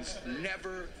bands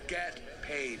never get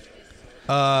paid.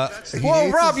 Whoa,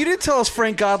 Rob, you didn't tell us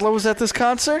Frank Godlow was at this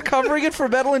concert covering it for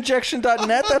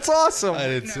metalinjection.net. That's awesome. I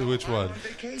didn't see which one.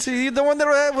 See, the one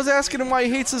that was asking him why he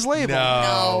hates his label.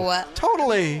 No.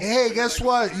 Totally. Hey, guess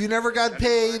what? You never got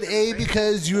paid, A,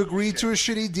 because you agreed to a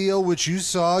shitty deal, which you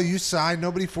saw, you signed,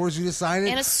 nobody forced you to sign it.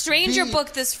 And a stranger B,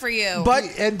 booked this for you. But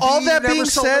and all B, that you never being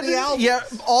sold said, any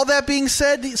albums. all that being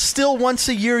said, still once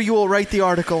a year you will write the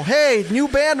article. Hey, new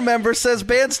band member says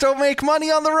bands don't make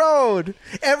money on the road.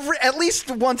 At least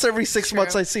once every 6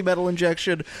 months I see Metal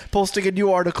Injection posting a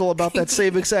new article about that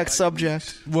same exact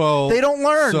subject. Well, they don't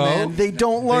learn, so man. They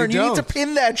don't learn. they You need to don't.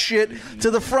 pin that shit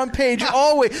to the front page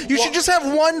always. You should just have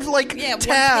one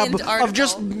tab pinned of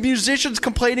just musicians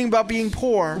complaining about being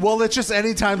poor. Well, it's just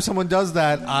anytime someone does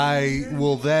that, I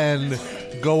will then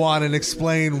go on and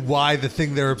explain why the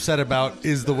thing they're upset about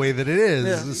is the way that it is.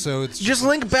 Yeah. So it's Just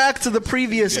link back to the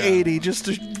previous 80 just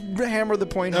to hammer the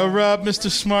point home. Rob, Mr.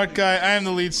 Smart Guy, I am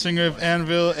the lead singer of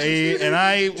Anvil A, and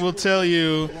I will tell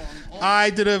you, I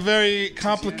did a very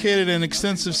complicated and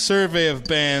extensive survey of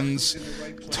bands,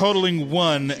 totaling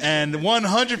one, and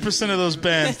 100% of those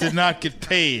bands did not get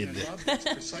paid. That's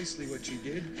precisely what she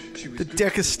did. She was The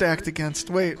deck is stacked against.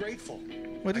 Wait. grateful.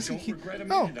 What is I he? don't regret a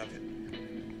Oh. minute of it.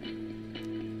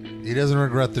 he doesn't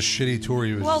regret the shitty tour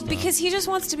he was Well, on. because he just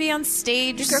wants to be on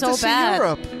stage You got so to see bad.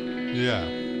 Europe. Yeah.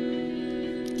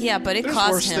 Yeah, but it There's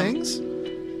cost worse him. things.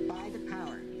 By the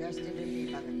power vested in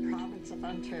me by the province of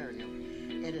Ontario,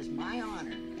 it is my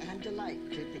honor and delight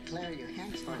to declare you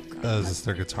henceforth. Is this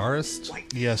their guitarist?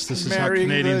 Yes, this is Marrying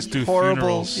how Canadians the do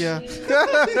horrible, funerals. Yeah.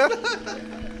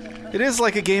 It is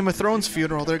like a Game of Thrones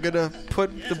funeral. They're gonna put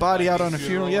the body out on a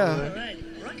funeral. Yeah.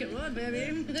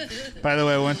 By the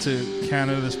way, I went to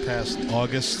Canada this past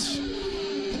August.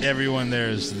 Everyone there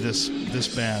is this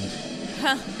band.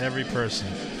 Huh. Every person.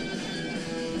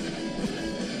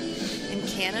 In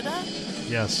Canada?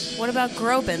 Yes. What about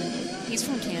Groban? He's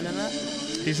from Canada.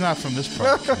 He's not from this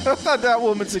part. That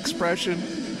woman's expression.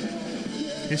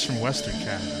 He's from Western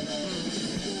Canada.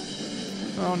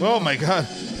 Oh, no. Oh my God.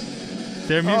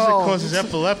 Their music causes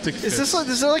epileptic fits.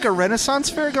 Is there like a Renaissance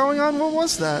fair going on? What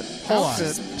was that? Hold on.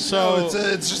 outfit? So No,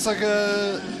 it's just like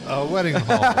a wedding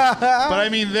hall. but I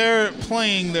mean, they're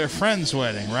playing their friend's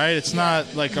wedding, right? It's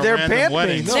not like a They're random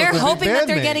wedding. No, They're the hoping that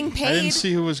they're bandmate. getting I didn't paid.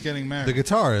 see who was getting married. The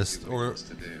guitarist, or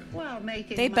Well,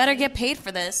 making They better money, get paid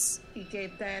for this. he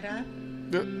gave that up.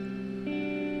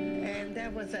 And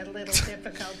that was a little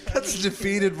difficult for that's a me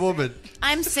defeated woman.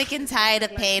 I'm sick and tired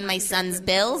of paying my son's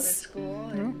bills. school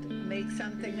and make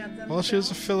something of them. Well, she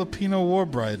was a Filipino war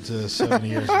bride 70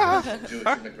 years ago.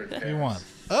 What do you want?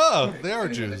 Oh, they are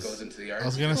Jews. I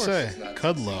was going to say,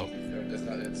 Kudlow.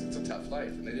 It's a tough life,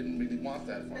 and they didn't really want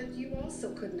that for him. But you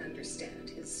also couldn't understand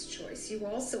his choice. You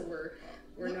also were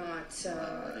not.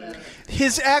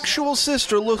 His actual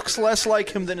sister looks less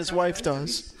like him than his wife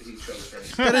does.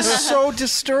 That is so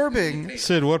disturbing.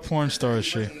 Sid, what porn star is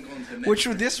she? Which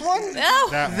this one? No.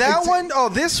 That one? Oh,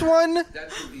 this one?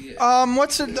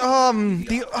 What's it?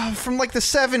 From like the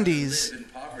 70s.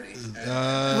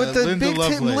 With the Linda big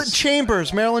Lovelace.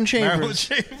 Chambers, Marilyn Chambers.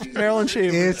 Marilyn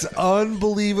Chambers. It's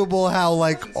unbelievable how,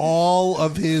 like, all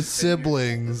of his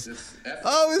siblings.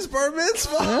 Oh, his bar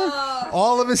mitzvah.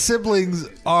 All of his siblings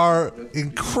are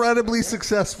incredibly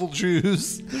successful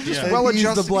Jews. Yeah. And he's the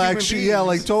well-adjusted black human sheep. Yeah,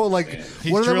 like total. Like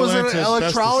He's one of them was an drilling into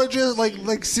asbestos. electrologist.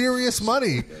 Like serious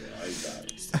money.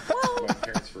 My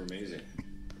parents were amazing.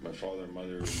 My father and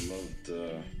mother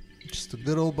loved. Just a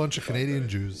good old bunch of Canadian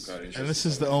Jews. And this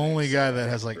is the only guy that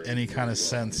has like any kind of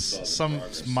sense, some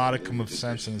modicum of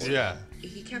sense in his Yeah.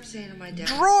 He kept saying to my dad.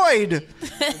 Droid!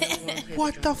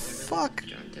 What the fuck?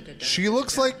 She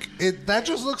looks like it. That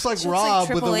just looks like She looks like Rob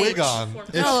with a Triple wig H. on.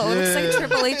 No, it looks like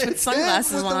Triple H with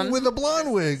sunglasses on. With a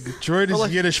blonde wig. Droid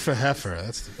is Yiddish for heifer.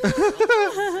 That's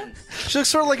She looks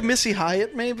sort of like Missy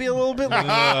Hyatt, maybe a little bit. Like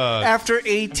after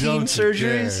 18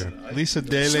 surgeries. Lisa She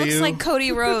DeLeo. looks like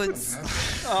Cody Rhodes.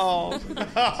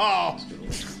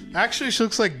 Actually, she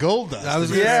looks like Goldust. I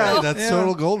was gonna say, that's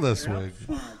total Goldust wig.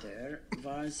 Father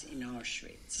was in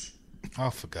Auschwitz. Oh,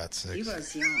 for God's He sake.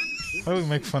 was young. Why do we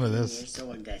make fun of this? Years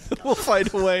old that We'll find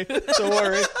a way. Don't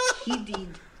worry. He did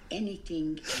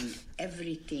anything and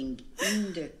everything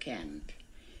in the camp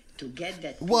to get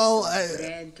that piece Well, of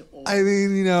bread or I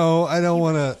mean, you know, I don't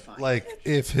want to like.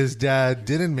 If his dad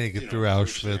didn't make it through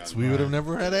Auschwitz, we would have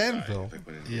never had Anvil.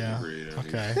 Yeah.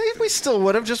 Okay. Maybe we still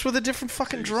would have, just with a different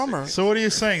fucking drummer. So what are you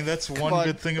saying? That's one on.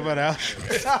 good thing about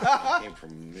Auschwitz.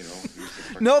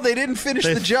 No, they didn't finish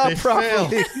the job they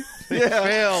properly. Failed.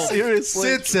 Failed. Seriously.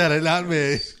 Sid said it, not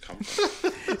me.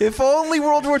 If only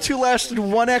World War II lasted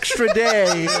one extra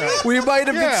day, we might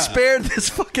have been spared this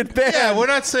fucking band. Yeah, we're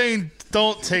not saying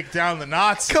don't take down the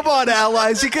Nazis. Come on,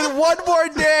 allies. You get one more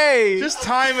day. Just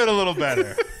time it a little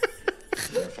better.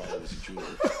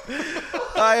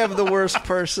 I am the worst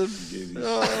person. I'm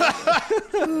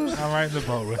right in the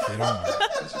boat with you. Don't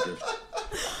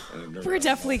worry. We're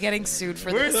definitely getting sued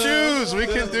for We're this. Jews. We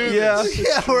can do Yeah. this.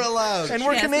 Yeah, we're allowed. And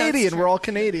we're Yes, that's Canadian. true. We're all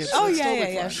Canadian. Oh, so it's yeah,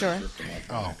 totally yeah, fine. sure.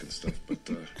 Oh.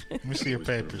 Let me see your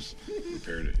papers.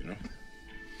 Repaired it, you know.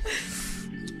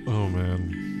 Oh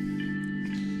man.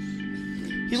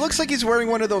 He looks like he's wearing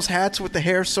one of those hats with the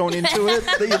hair sewn into it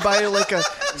that you buy at like a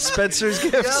Spencer's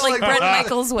gift. Like Bret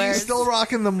Michaels wears. He's still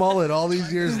rocking the mullet all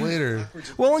these years later.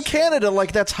 Well, in Canada,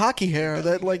 like that's hockey hair.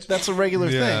 That's a regular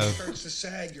Yeah. thing. Starts to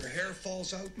sag, your hair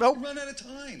falls out. Nope. You run out of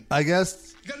time. I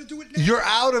guess You got to do it now. you're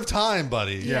out of time,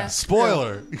 buddy. Yeah.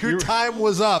 Spoiler. Your time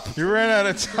was up. You ran out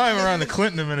of time around the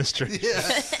Clinton administration. Yeah.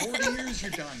 40 years,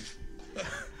 you're done.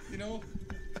 You know?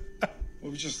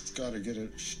 Well, we just got to get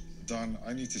it done.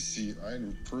 I need to see. I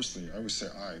personally, I would say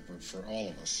but for all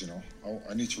of us, you know,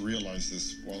 I need to realize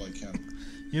this while I can.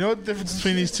 You know what the difference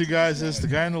between these two guys is? The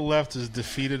guy on the left is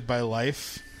defeated by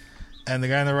life, and the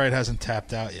guy on the right hasn't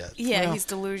tapped out yet. Yeah, he's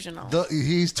delusional.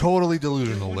 He's totally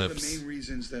delusional One of lips. the main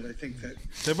reasons that I think that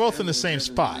They're both in the same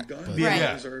spot. but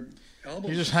Yeah. is our album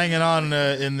He's just hanging on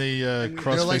in the They're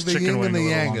crossface like the chicken yin wing and a the little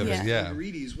yang longer. of it. Yeah.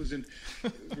 Reedy's was in,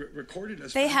 recorded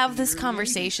as They back have in this the early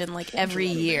conversation like every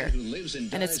year,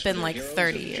 and it's been like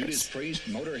 30 years. Priest,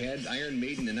 Motorhead, Iron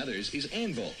Maiden, and others is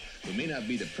Anvil, who may not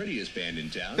be the prettiest band in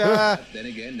town, Ah. but then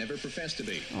again, never professed to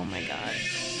be. Oh my god.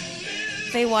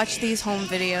 They watch these home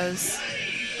videos.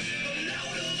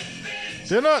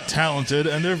 They're not talented,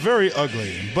 and they're very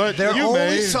ugly. But Their you only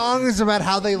may. song is about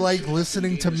how they like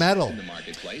listening to metal. In the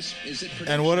marketplace is that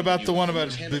And what about the one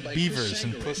about handled by beavers Chris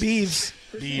and Sandor. pussies?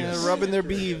 Beeves. Yeah, rubbing their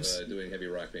beeves. Doing heavy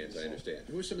rock bands, I understand.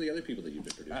 Who are some of the other people that you've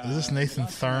been producing? Is this Nathan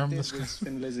Thurm? This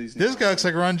guy looks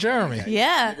like Ron Jeremy.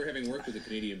 Yeah. Never having worked with a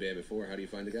Canadian band before, how do you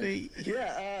find the guy?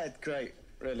 Yeah, great,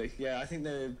 really. Yeah, I think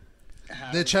they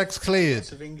have The check's cleared.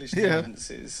 lots of English Yeah.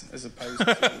 influences as opposed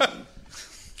to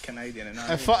Canadian. And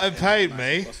I thought it paid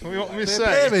me. What do you want me to They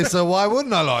say? pay me, so why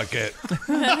wouldn't I like it?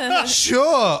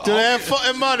 Sure. Do they have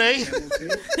fucking money?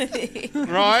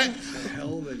 Right?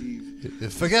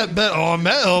 Forget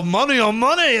metal, money on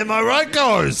money. Am I right,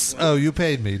 guys? Oh, you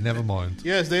paid me. Never mind.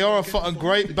 Yes, they are a fucking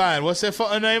great band. What's their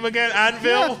fucking name again?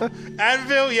 Anvil?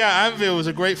 Anvil? Yeah, Anvil was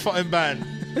a great fucking band.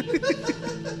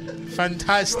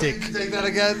 Fantastic. Take that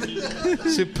again.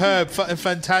 Superb. Fucking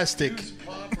fantastic.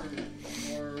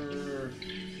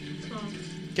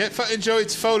 Get fucking Joey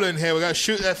Tfola in here. We gotta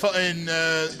shoot that fucking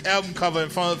album cover in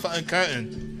front of the fucking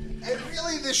curtain. And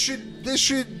really, this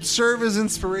should serve as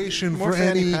inspiration More for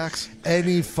fanny packs.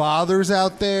 any fathers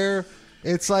out there.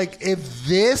 It's like, if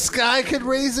this guy could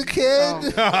raise a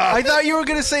kid, I thought you were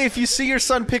going to say if you see your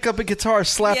son pick up a guitar,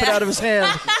 slap it Yeah. out of his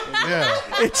hand. Yeah.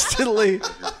 Instantly.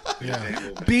 Yeah.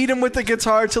 Beat him with the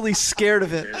guitar till he's scared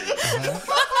of it.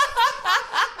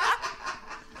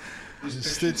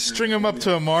 Just string him up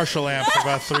to a Marshall amp for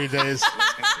about 3 days.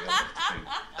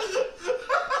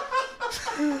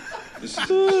 This is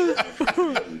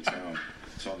in town.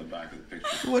 It's on the back of the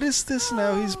picture. What is this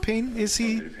now? He's painting. Is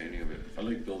he? A painting of it. I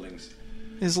like buildings.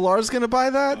 Is Lars going to buy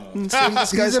that and sing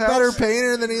this guy's he's a better house?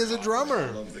 painter than he is a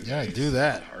drummer. Yeah, do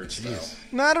that.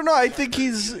 No, I don't know. I think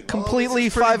he's completely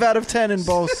 5 out of 10 in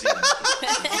both.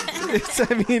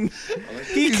 I mean,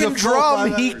 he He's can a full drum,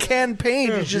 5 he out. can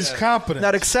paint. He's just competent.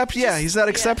 not he's not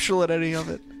exceptional at any of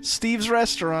it. Steve's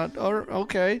Restaurant.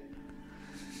 Okay.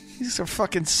 These are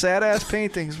fucking sad ass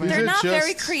paintings, man. They're not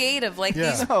very creative. Like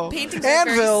these No. paintings are very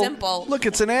Anvil. simple. Look,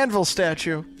 it's an anvil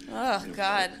statue. Oh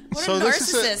God! What So a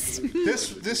this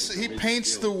narcissist! this he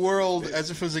paints the world as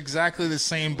if it was exactly the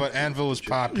same, but Anvil was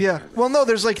popular. Yeah. Well, no,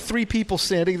 there's like 3 people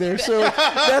standing there, so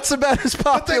that's about as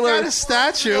popular. But they got a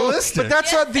statue. But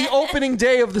that's on the opening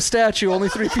day of the statue. Only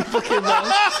 3 people came out.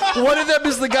 One of them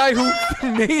is the guy who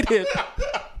made it.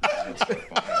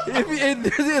 In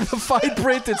the fine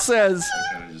print, it says,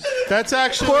 "That's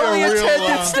actually poorly a real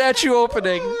attended statue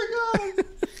opening."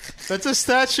 That's a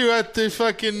statue at the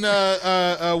fucking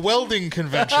welding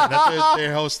convention that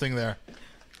they're hosting there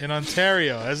in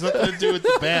Ontario. It has nothing to do with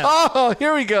the band. Oh,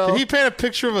 here we go. Did he paint a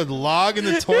picture of a log in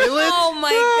the toilet? Oh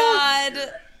my God!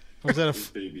 Or was that a This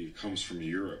baby comes from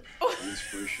Europe. The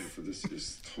inspiration for this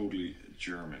is totally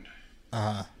German.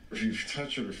 If you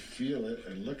touch it or feel it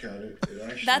and look at it, it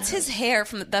actually That's his hair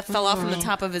that fell off from the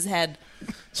top of his head.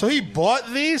 So he bought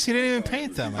these? He didn't even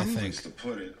paint them, I think. to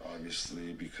put it,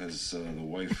 obviously, because the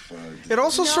wife... It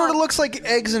also sort of looks like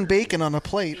eggs and bacon on a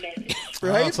plate,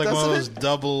 right? Oh, it's like one of those Doesn't it?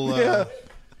 double... Yeah.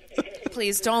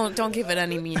 Please don't give it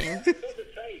any meaning.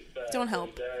 Don't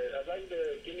help.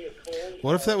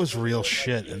 What if that was real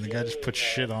shit and the guy just put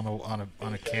shit on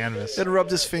a canvas? And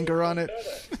rubbed his finger on it.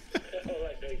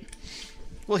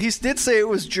 Well, he did say it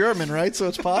was German, right? So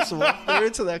it's possible. They're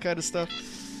into that kind of stuff.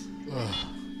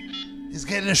 He's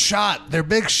getting a shot. Their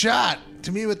big shot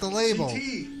to me with the label.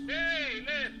 Hey,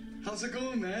 Lynn. How's it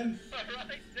going, man? All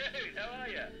right, dude. How are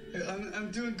you? I'm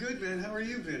doing good, man. How are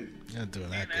you been? You're not doing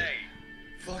that good.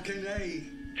 Fucking A.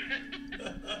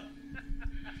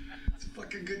 It's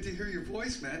fucking good to hear your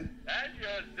voice, man. That's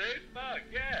yours, dude. Fuck,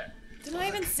 yeah. They're not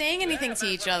even saying anything to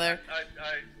each other. I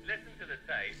listened to the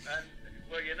tape, and,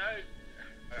 well, you know,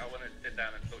 I want to sit down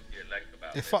and talk to you at length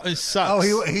about It sucks. Oh,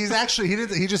 he's actually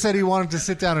he just said he wanted to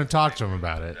sit down and talk to him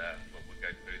about it. We'll go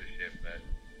through the ship, but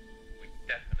we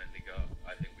definitely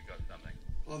I think we got something.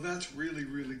 Well, that's really,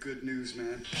 really good news,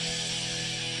 man.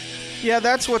 Yeah,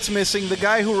 that's what's missing. The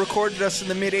guy who recorded us in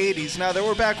the mid-'80s. Now that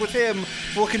we're back with him,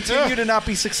 we'll continue to not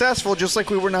be successful, just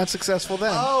like we were not successful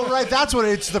then. Oh, right. That's what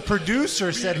it's. The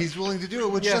producer said he's willing to do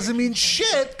it, which doesn't mean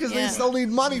shit because they still need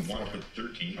money for it.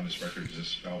 13 on this record because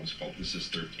this album's called This Is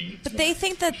 13. But they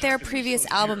think that their previous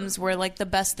albums were like the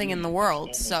best thing in the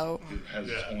world, so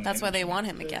that's why they want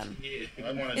him again.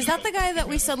 Is that the guy that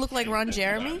we said looked like Ron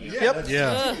Jeremy? Yep. Yeah.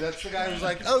 Ugh. That's the guy who's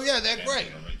like, oh yeah, they're great.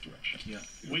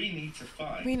 We need to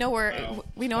find. We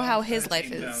know how his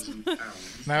life is.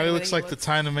 Now he looks like the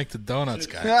time to make the donuts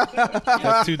guy.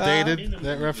 That's too dated,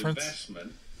 that reference.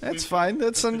 That's fine.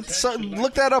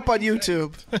 Look that up on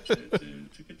YouTube.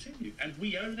 to continue, and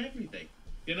we own everything.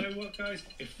 You know what, guys?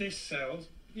 If this sells,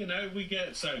 you know, we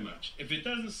get so much. If it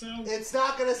doesn't sell, it's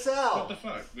not going to sell. What the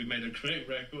fuck? We made a great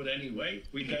record anyway.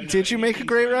 We don't. Did you make a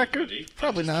great record?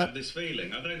 Probably not. I have this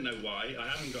feeling. I don't know why. I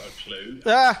haven't got a clue.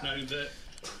 Ah. I know that.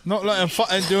 Not letting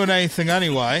and doing anything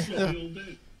anyway. What we all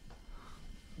do.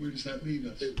 Where does that leave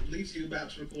us? It leaves you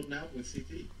about to record an album with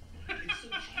CD.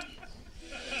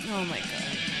 Oh my God.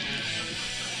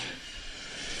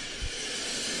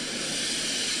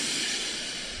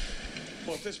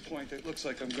 Well, at this point, it looks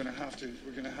like we're going to have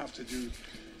to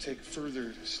take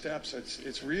further steps.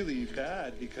 It's really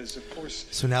bad because, of course.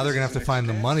 So now they're going to have to find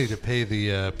the money to pay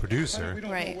the producer. We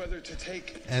don't know whether to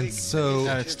take. And so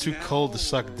it's too cold to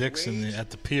suck dicks at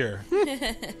the pier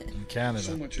in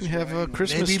Canada. You have a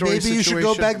Christmas maybe story you should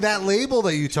go situation. back that label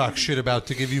that you talk shit about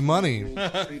to give you money.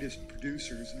 Greatest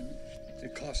producers, and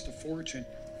it cost a fortune.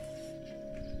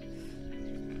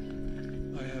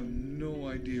 I have no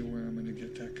idea where I'm going to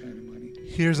get that kind of money.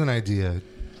 Here's an idea.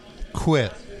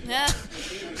 Quit. Yeah.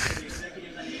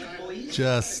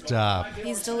 Just stop.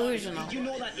 He's delusional. You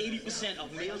know that 80%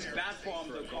 of males bad from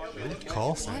the garbage.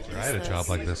 Call center. I had a job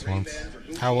like this once.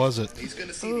 How was it?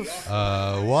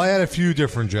 Well, I had a few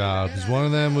different jobs. One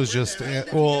of them was just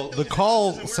the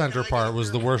call center part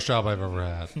was the worst job I've ever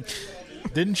had.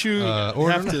 Didn't you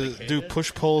have to do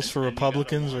push polls for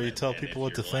Republicans where you tell people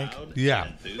what to think?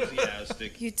 Yeah.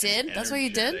 You did? That's what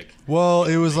you did? Well,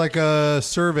 it was like a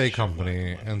survey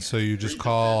company, and so you just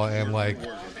call and like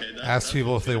ask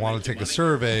people if they want to take a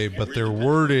survey, but they're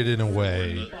worded in a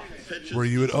way where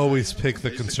you would always pick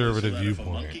the conservative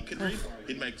viewpoint.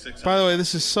 By the way,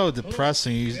 this is so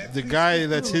depressing. The guy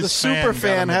that's his The super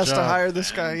fan has to job. hire this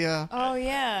guy, yeah. Oh,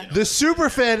 yeah. The super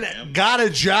fan got a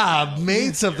job,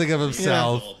 made something of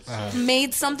himself.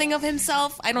 Made something of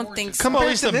himself? I don't think so.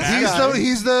 Compared he's to the this he's guy.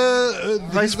 he's the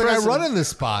Vice guy president. running this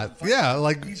spot. Yeah,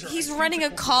 like He's running a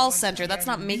call center. That's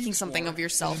not making something of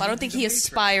yourself. I don't think he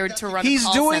aspired to run a He's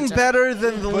call doing center. better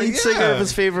than the lead singer of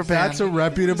his favorite band. That's a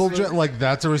reputable job. Like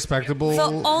that's a respectable. The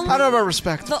only, I don't know about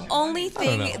respect. The only I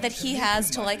don't know. thing that he has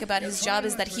to like about his job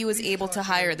is that he was able to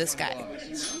hire this guy.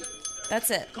 That's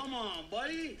it. Come on,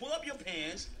 buddy. Pull up your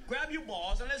pants, grab your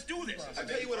balls, and let's do this. I'll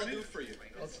tell you what I'll do for you.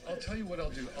 I'll tell you what I'll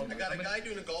do. I got a guy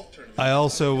doing a golf tournament. I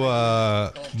also,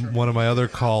 one of my other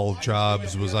call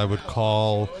jobs was I would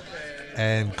call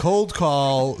and cold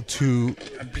call to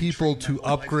people to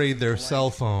upgrade their cell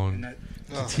phone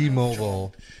to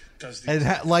T-Mobile. And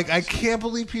I can't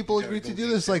believe people agree to do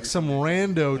this. Like some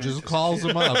rando just calls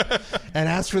them up and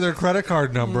asks for their credit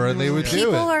card number, and they would do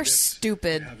People it. are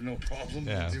stupid. I have no problem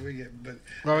doing it, but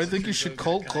Well, I think you should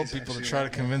cold call people to try to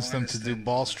convince them to do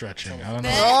ball stretching. I don't know.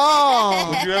 Oh!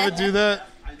 Would you ever do that?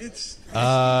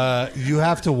 You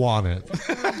have to want it.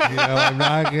 I'm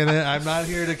not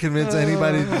here to convince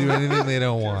anybody to do anything they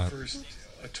don't want.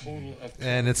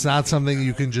 And it's not something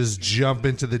you can just jump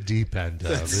into the deep end of.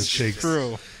 That's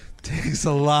true. Takes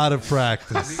a lot of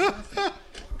practice. I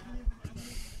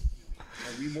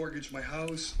remortgaged my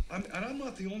house. And I'm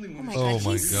not the only one. Oh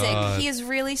my He's God. sick. He is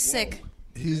really sick.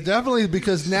 He's definitely,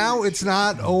 because now it's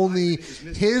not only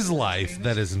his life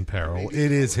that is in peril, it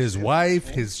is his wife,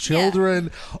 his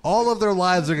children, all of their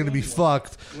lives are going to be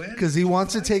fucked because he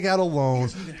wants to take out a loan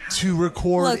to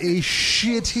record a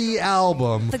shitty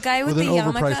album The guy with an the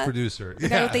overpriced yarmulke, producer. The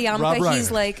guy with the Rob yarmulke,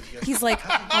 Reiner. he's like,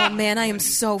 oh man, I am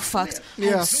so fucked.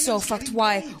 I'm so fucked.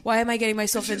 Why am I getting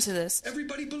myself into this?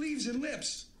 Everybody believes in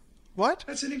lips. What?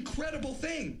 That's an incredible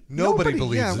thing. Nobody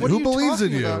believes it. Who believes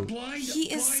in you?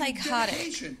 He is psychotic.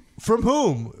 Dedication. From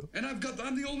whom? And I'm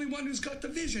the only one who's got the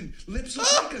vision. Lips will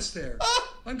take us there.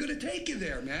 I'm going to take you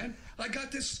there, man. I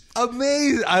got this.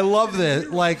 Amazing. I love this.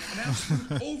 Like,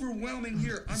 overwhelming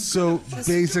here. so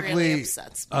basically,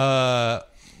 oh,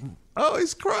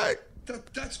 he's crying.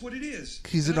 That's what it is.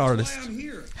 He's an artist. Why I'm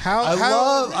here.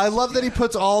 I love that he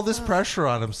puts all this pressure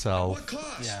on himself.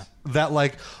 Yeah. That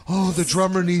the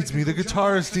drummer needs me, the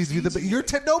guitarist needs me,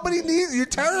 nobody needs. You're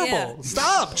terrible. Yeah.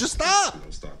 Stop. Just stop.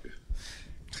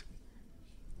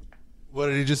 What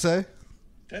did he just say?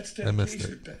 That's I missed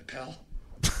dedication, pal.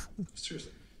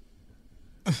 Seriously.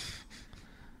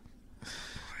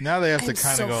 Now they have to I'm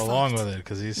kind so of go along fucked. with it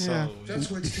because he's so.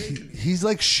 That's what it's taken me. He's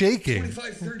like shaking.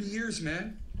 25, 30 years,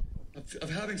 man,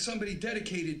 of having somebody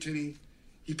dedicated to me.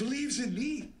 He believes in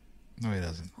me. No, he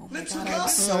doesn't. Lips God, will I'm go.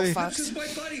 so Lips fucked. is my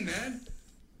buddy, man.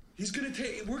 He's gonna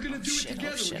take. We're gonna do it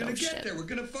together. We're gonna get there. We're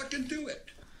gonna fucking do it.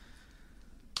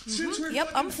 Since we're Yep,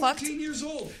 fucking I'm fucked. 14 years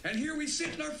old, and here we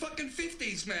sit in our fucking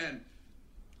 50s, man.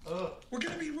 We're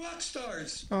gonna be rock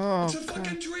stars. Oh, it's a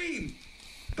fucking dream,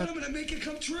 but I'm gonna make it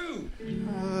come true.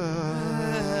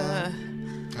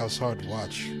 That was hard to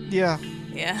watch. Yeah.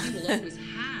 Yeah. He will always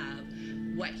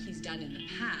have what he's done in the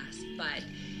past, but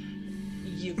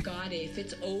you've got to, if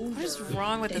it's over. What is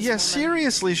wrong with this Yeah, woman?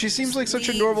 seriously, she seems like such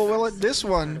a normal. Well, this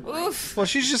one. Oof. Well,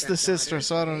 she's just the sister,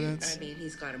 so I don't know. I mean,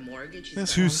 he's got a mortgage.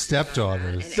 This Two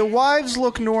stepdaughters. The wives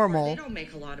look normal. They don't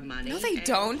make a lot of money. No, they and,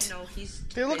 don't. You know,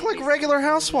 They look like regular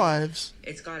housewives.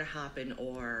 It's got to happen,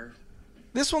 or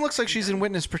This one looks like she's in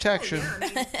witness protection.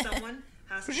 someone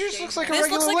has But to she just stay looks like a This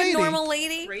regular looks like lady. a normal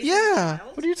lady. Yeah.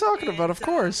 What are you talking about? Of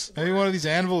course. Maybe one of these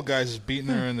Anvil guys is beating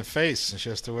her in the face and she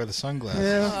has to wear the sunglasses.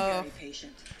 Yeah. Very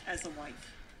patient as a wife.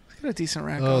 Got a decent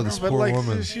rack Oh, on this her, but poor like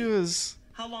woman. she was.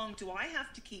 How long do I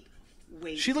have to keep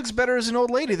waiting? She looks better as an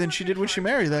old lady than she did when she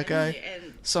married that guy.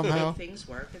 and Somehow. things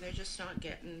work, and they're just not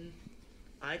getting,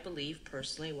 I believe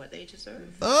personally, what they deserve.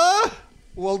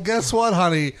 Well, guess what,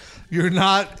 honey? You're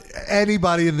not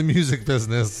anybody in the music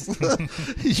business.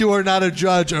 You are not a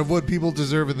judge of what people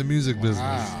deserve in the music business.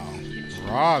 Wow.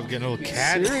 Rob getting a little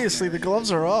catty. Seriously, the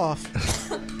gloves are off.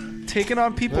 Taking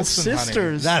on people's Listen, honey.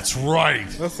 sisters. That's right.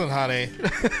 Listen, honey.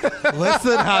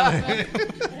 Listen, honey.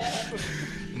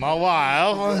 My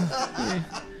wife.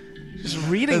 Just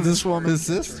reading this woman. His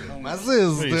sister. My What are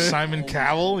you, sister. Simon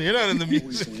Cowell? You're not in the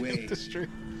music industry.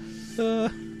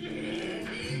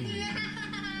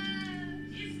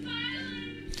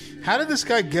 How did this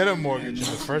guy get a mortgage in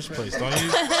the first place? Don't you?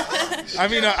 I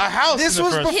mean, a house. This in the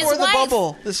was first before His the wife.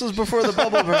 bubble. This was before the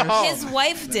bubble burst. His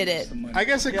wife did it. I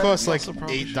guess it costs like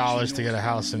 $8 to get a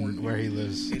house in where he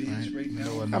lives. Right?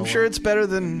 Middle of I'm nowhere. sure it's better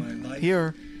than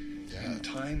here.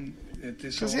 Time at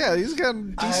this. Because yeah, he's got a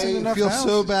decent I enough feel house.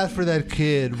 so bad for that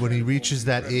kid when he reaches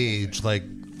that age, like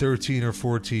 13 or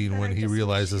 14, when he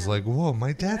realizes, like, whoa,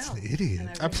 my dad's an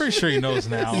idiot. I'm pretty sure he knows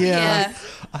now. Yeah.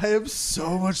 I am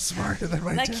so much smarter than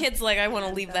my That dad. kid's like, I want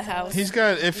to leave the house. He's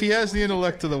got. If he has the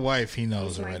intellect of the wife, he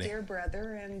knows My already. dear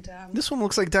brother, and This one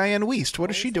looks like Diane Wiest.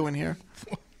 What is she doing here?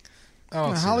 I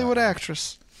don't A see Hollywood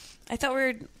actress. I thought we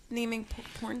were naming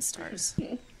porn stars.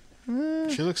 that.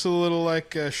 She looks a little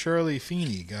like Shirley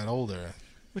Feeney. Got older.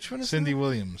 Which one is Cindy that?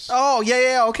 Williams. Oh,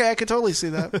 yeah. Okay, I could totally see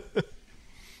that.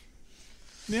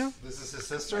 Yeah. This is his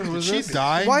sister? Did she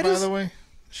die? Why by does- the way,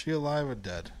 Is she alive or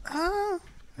dead? I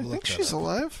Look think that she's up.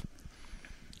 alive.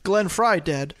 Glenn Fry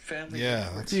dead.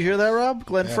 Yeah. Do you hear that, Rob?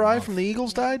 Glenn Yeah, Fry no. from the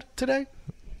Eagles died today.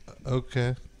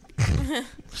 Okay.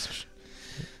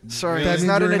 Sorry, That he's means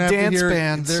not we're in a gonna have to dance hear-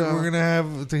 band. there- So. We're gonna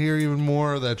have to hear even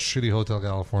more of that shitty Hotel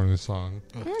California song.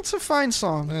 It's a fine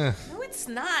song. No, it's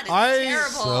not. It's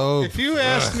terrible. So If you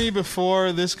asked me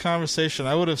before this conversation,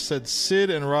 I would have said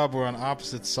Sid and Rob were on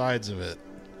opposite sides of it.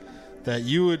 That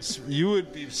you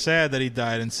would be sad that he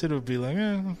died, and Sid would be like,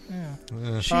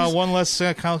 yeah. One less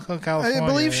California. I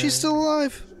believe she's still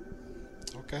alive.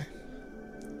 Okay.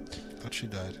 Thought she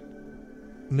died.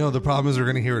 No, the problem is we're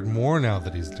gonna hear it more now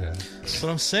that he's dead. That's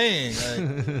what I'm saying.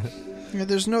 Yeah,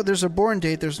 there's a born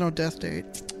date. There's no death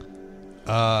date.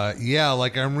 Yeah,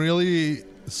 like I'm really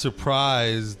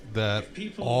surprised that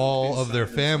all of their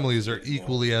families are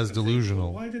equally as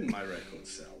delusional. Why didn't my record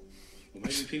sell? Well,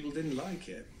 maybe people didn't like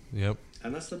it. Yep.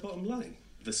 And that's the bottom line.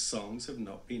 The songs have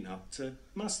not been up to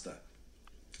muster.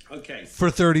 Okay. For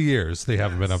 30 years, they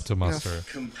haven't been up to muster.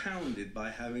 Compounded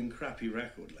by having crappy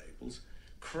record labels,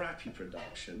 crappy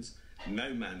productions,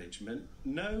 no management,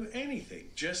 no anything.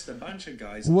 Just a bunch of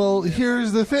guys. Well,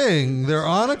 here's the thing. They're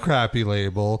on a crappy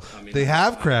label. They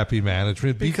have crappy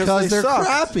management because they they're suck.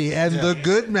 crappy. And the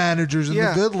good managers and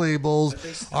Yeah. the good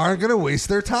labels aren't going to waste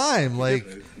their time. Like,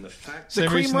 Same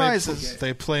cream reason rises.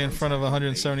 They play in front of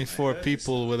 174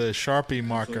 people with a Sharpie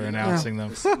marker announcing them.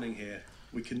 There's something here.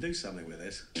 We can do something with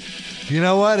this. you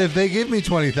know what? If they give me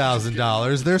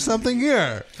 $20,000, there's something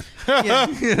here. Yeah.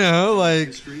 You know,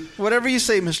 like. Whatever you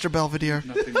say, Mr. Belvedere.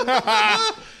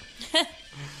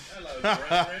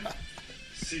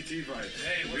 CT right.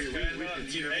 Hey, what's going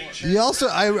on? He also,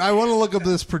 I want to look up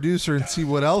this producer and see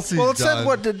what else he's Well, it done. said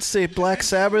what did it say? Black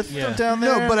Sabbath down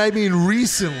there. No, but I mean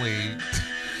recently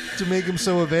to make him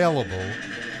so available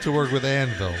to work with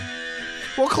Anvil.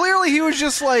 Well, clearly he was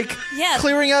just like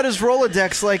clearing out his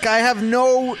Rolodex. Like, I have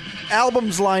no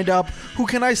albums lined up. Who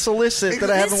can I solicit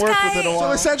that I haven't This worked guy with in a while?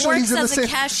 works as a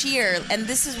cashier, and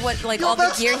this is what all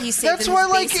the gear he saved That's in why, his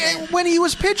like, basement. when he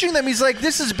was pitching them, he's like,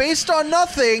 "This is based on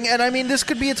nothing," and I mean, this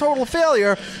could be a total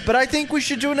failure. But I think we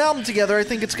should do an album together. I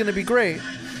think it's going to be great.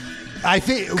 I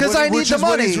think because I need which the is what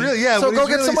money. he's really- yeah, so what go he's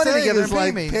get really some money saying together is, and pay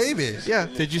like, me. pay me. Yeah.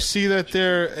 Did you see that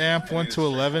their amp went to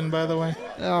 11, by the way?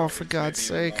 Oh, for God's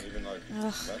sake.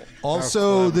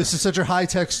 Also, this is such a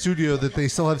high-tech studio that they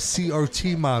still have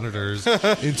CRT monitors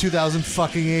in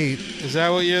 2008. Is that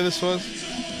what year this was?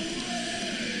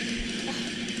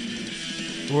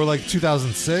 Or like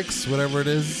 2006, whatever it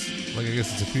is. Like, I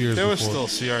guess it's a few years There were before.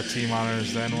 still CRT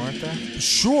monitors then, weren't there?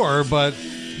 Sure, but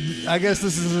I guess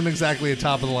this isn't exactly a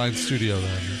top-of-the-line studio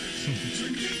then.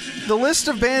 The list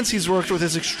of bands he's worked with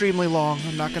is extremely long.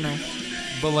 I'm not going to.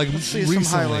 But like see recently.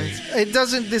 some highlights. It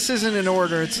doesn't. This isn't in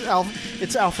order. It's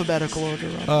alphabetical order.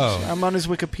 Oh. I'm on his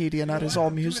Wikipedia, not his All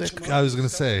Music. I was gonna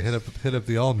say hit up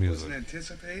the all music.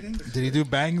 Anticipating? Did he do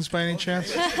Bangs by any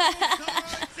chance?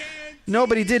 No,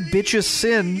 but he did Bitches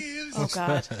Sin. Oh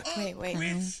God! Wait.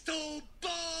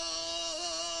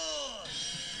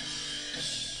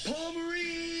 Palm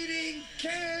reading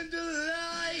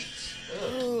candlelight.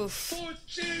 Oof.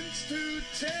 Fortunes to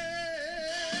tell.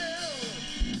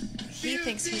 He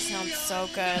thinks he sounds so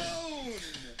good,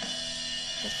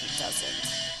 but he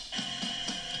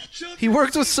doesn't. He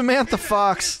worked with Samantha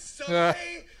Fox.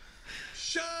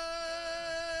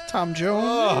 Tom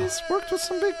Jones. He's worked with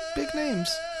some big names.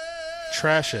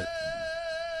 Trash it.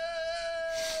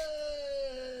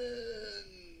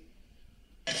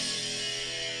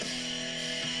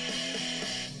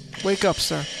 Wake up,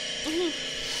 sir.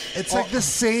 It's like the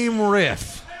same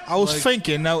riff. I was Like-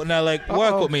 thinking, now, like,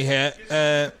 work with me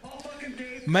here.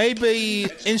 Maybe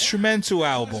instrumental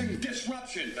album.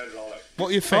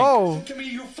 What you think? Oh. To me,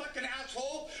 you fucking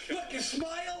asshole. Look, you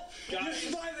smile. You're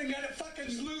smiling at a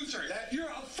fucking loser. You're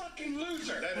a fucking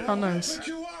loser. How nice. But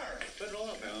you are.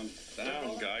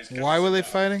 Down, guys. Why were they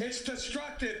fighting? It's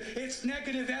destructive. It's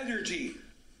negative energy.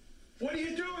 What are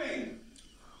you doing?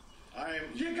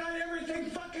 You got everything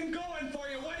fucking going for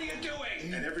you. What are you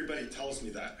doing? And everybody tells me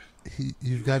that.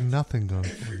 You've got nothing going for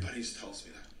you. Everybody tells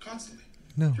me that constantly.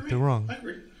 No, they're wrong. I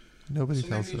agree. Nobody So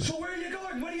tells maybe- you So that. where are you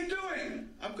going? What are you doing?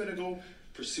 I'm gonna go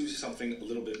pursue something a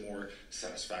little bit more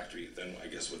satisfactory than I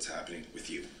guess what's happening with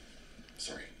you.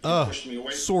 Sorry. You Oh, pushed me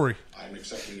away. sorry. I'm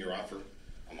accepting your offer.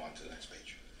 I'm on to the next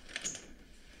page.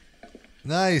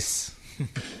 Nice.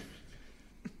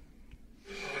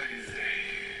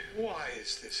 Why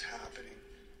is this happening?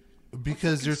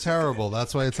 Because you're terrible.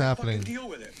 That's why it's happening. Deal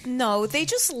with it. No, they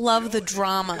just love the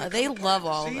drama. They love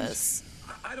all this.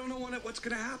 I don't know what's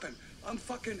gonna happen. I'm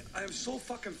so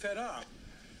fucking fed up.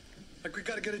 Like, we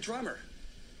gotta get a drummer.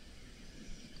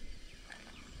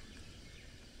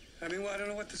 I mean, well, I don't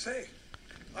know what to say.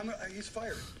 He's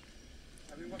fired.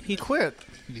 I mean, He quit.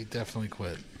 He definitely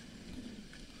quit.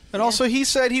 And also, he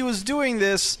said he was doing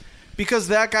this because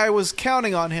that guy was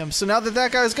counting on him. So now that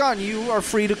that guy's gone, you are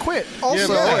free to quit. Also, yeah,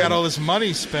 but they got all this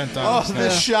money spent on him.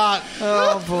 this shot.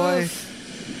 Oh, boy.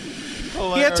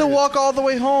 He had to walk all the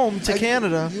way home to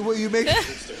Canada. You make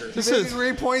a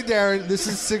great point, Darren. This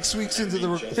is 6 weeks into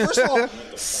the first of all,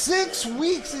 6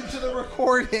 weeks into the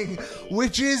recording,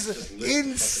 which is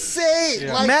insane.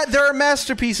 Yeah. Like, There are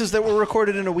masterpieces that were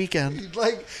recorded in a weekend.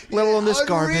 Like, let alone this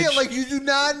unreal. garbage. Like, you do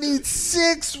not need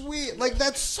 6 weeks. Like,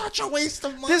 that's such a waste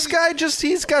of money. This guy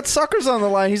he's got suckers on the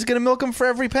line. He's going to milk them for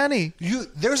every penny.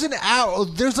 There's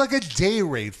like a day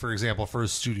rate, for example, for a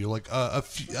studio. Like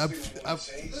this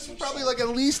is probably like at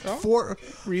least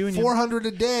 400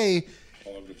 a day.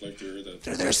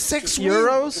 They're 6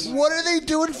 euros. Weeks. What are they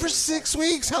doing for 6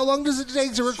 weeks? How long does it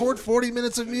take to record 40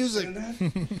 minutes of music?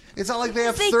 It's not like they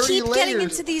have 30 They keep layers. getting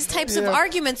into these types of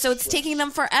arguments, so it's taking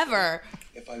them forever.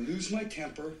 If I lose my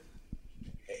temper,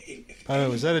 By the way,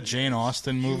 was that a Jane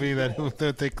Austen movie that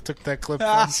they took that clip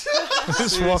from?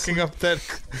 Just walking up that,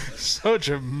 so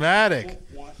dramatic.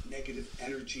 negative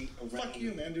energy around. Fuck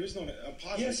you, man. There is no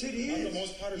positive. Yes, it is. I'm the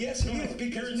most positive. Yes, it is.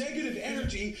 Because negative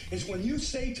energy is when you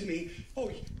say to me,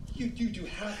 "Oh, you do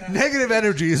half." Negative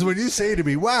energy is when you say to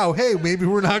me, wow, hey, maybe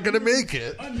we're not going to make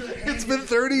it. It's been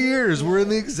 30 years. We're in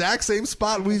the exact same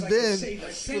spot we've been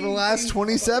for the last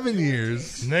 27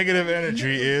 years. Negative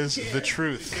energy is the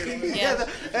truth. Yeah,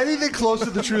 anything close to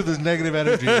the truth is negative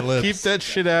energy. Lips. Keep that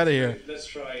shit out of here. Let's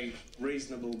try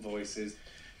reasonable voices.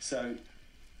 So,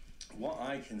 what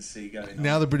I can see going on...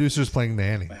 Now the producer's playing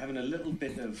Nanny. We're having a little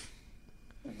bit of...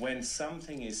 When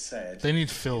something is said... They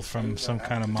need Phil from some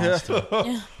kind of monster.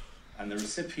 Yeah. And the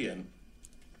recipient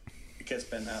gets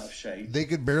bent out of shape. They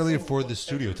could barely afford the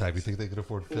studio type. You think they could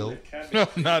afford Phil? No,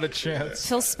 not a chance.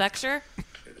 Phil Spector?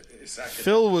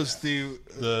 Phil was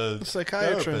the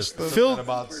psychiatrist. Phil.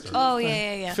 Oh,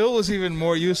 yeah. Phil was even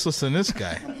more useless than this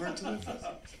guy.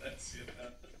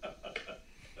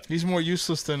 He's more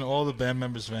useless than all the band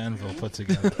members of Anvil put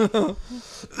together.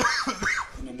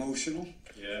 I'm emotional.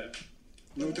 Yeah.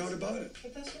 No doubt about it.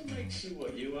 But that's what makes you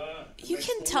what you are. You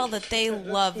can tell that they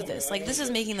love this. Like, this is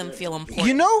making them feel important.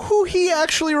 You know who he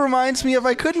actually reminds me of?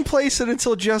 I couldn't place it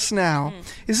until just now.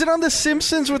 Is it on The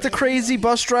Simpsons with the crazy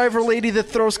bus driver lady that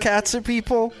throws cats at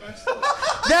people?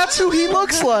 That's who he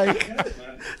looks like.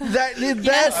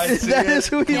 That is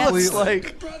who he looks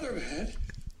like. Brother, man.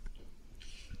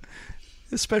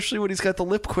 Especially when he's got the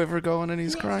lip quiver going and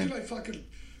he's Who else crying. can I fucking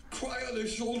cry on their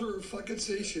shoulder or fucking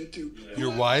say shit to?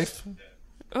 Your wife?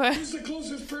 Who's the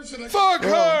closest person I Fuck can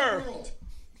her! in the world?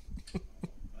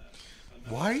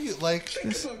 Why are you like...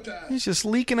 Think about that. He's just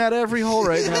leaking out every hole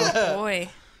right now. Oh, boy.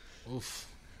 Oof.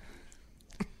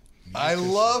 I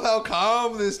love how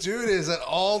calm this dude is at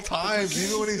all times,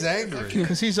 even when he's angry.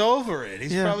 Because he's over it.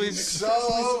 He's probably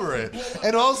so over it.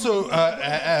 And also,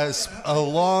 as a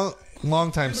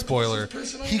long-time spoiler,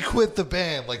 he quit the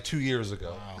band like 2 years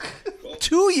ago.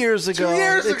 2 years ago. 2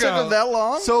 years It ago. took him that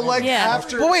long? So, like,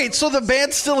 after... But wait, so the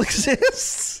band still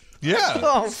exists? Yeah.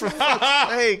 Oh, for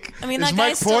fuck's sake. I mean, Is that Mike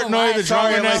guy's still Portnoy alive. the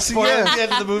drummer now? Spoiler at the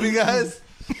end of the movie, guys.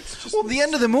 Well, the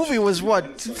end of the movie was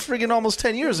what? Friggin' almost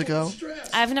 10 years ago.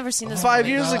 I've never seen this 5 movie.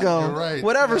 years ago. You're right.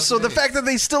 Whatever. So the fact that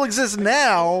they still exist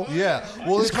now. Yeah.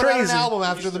 Well, It's they put out an crazy. album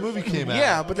after the movie came out.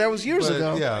 Yeah, but that was years But,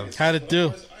 ago. Yeah. How'd it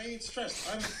do? I ain't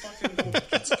stressed. I'm fucking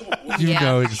let's go. You Yeah.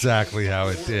 know exactly how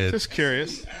it did. Just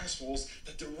curious. Assholes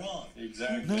that they're wrong.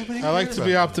 Exactly. I like to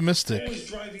be optimistic. Who's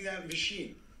driving that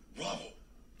machine? Robbo.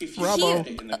 If you Robbo.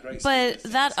 see it in the great But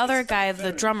that other guy,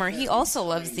 the drummer, he also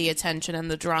loves the attention and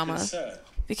the drama. concern,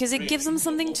 Because it gives him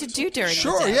something to do during the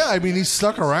Sure, day. yeah. I mean, he's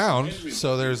stuck around,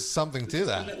 so there's something to a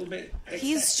that. little bit.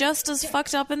 He's just as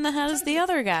fucked up in the head as the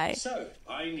other guy. So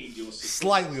I need your support.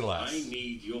 Slightly less. I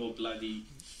need your bloody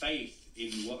faith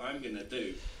in what I'm going to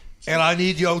do. And I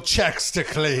need your checks to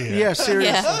clear. Yeah,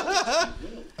 seriously. Yeah.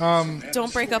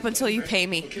 Don't break up until you pay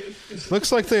me.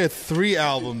 Looks like they had 3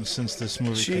 albums since this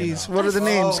movie came Jeez, what are the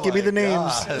names? Give me the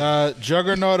names. out.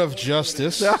 Juggernaut of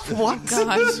Justice, What?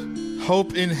 God.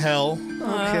 Hope in Hell,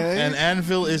 Okay. and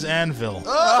Anvil is Anvil.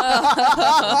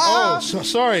 Oh,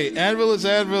 sorry. Anvil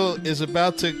is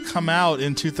about to come out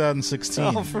in 2016.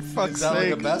 Oh, for fuck's Is that like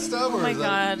sake. a best of? Oh Or my is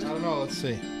that... God. I don't know. Let's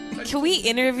see. Can we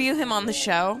interview him on the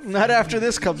show? Not after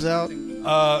this comes out.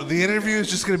 The interview is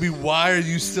just going to be, why are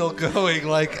you still going?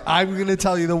 Like, I'm going to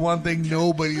tell you the one thing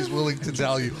nobody's willing to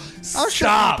tell you. I'm sure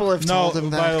Stop. people have told him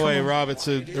that. By the Come way, on. Rob, it's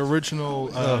an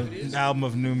original album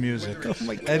of new music.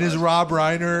 And is Rob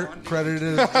Reiner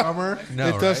credited as drummer? No,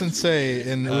 it doesn't say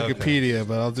in Wikipedia,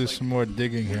 but I'll do some more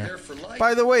digging here.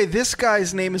 By the way, this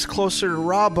guy's name is closer to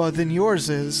Rabba than yours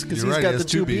is because You're he's right, got he has the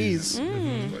two two B's.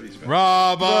 B's.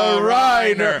 Rabba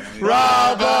Reiner,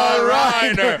 Rabba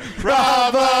Reiner,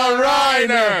 Rabba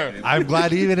Reiner. I'm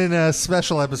glad even in a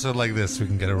special episode like this, we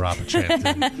can get a Robert chant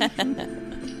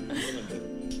in.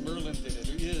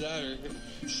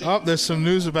 Oh, there's some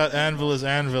news about Anvil is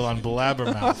Anvil on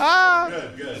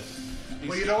Blabbermouth. Good.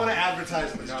 Well, you don't want to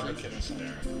advertise the comic.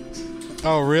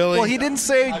 Oh, really? Well, he didn't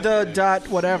say the dot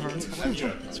whatever.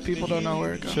 So people don't know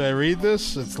where it goes. Should I read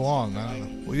this? It's long. I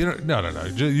don't know. Well, you don't. No.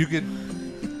 You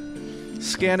could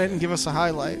scan it and give us a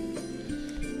highlight.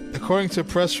 According to a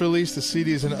press release, the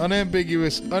CD is an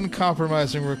unambiguous,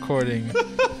 uncompromising recording,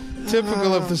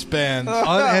 typical of this band.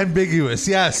 Unambiguous.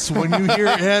 Yes. When you hear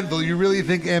Anvil, you really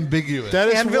think ambiguous. That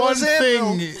is Anvil one is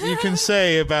Anvil. thing you can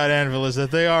say about Anvil is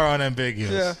that they are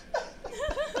unambiguous. Yeah.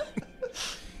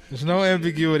 There's no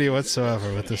ambiguity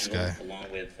whatsoever with this guy.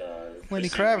 Lenny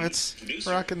Kravitz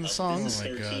rocking the songs. Oh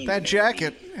my God. That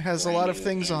jacket has a lot of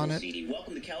things on it.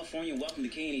 Welcome to California. Welcome to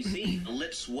KNEC.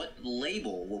 Lips, what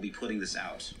label will be putting this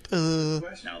out?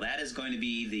 Now that is going to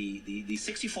be the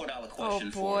 $64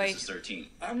 question for Mrs. 13.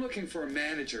 I'm looking for a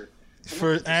manager.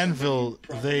 For Anvil,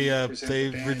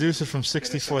 they reduce it from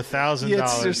 $64,000 Yeah,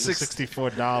 it's to their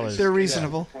 $64. They're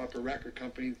reasonable. Proper record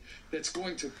company that's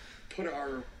going to put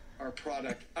our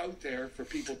product out there for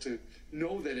people to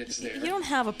know that it's there. You don't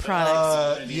have a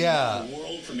product. Yeah.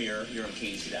 World premiere here on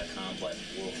KNC.com, but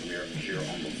world premiere here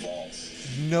on the Vaults.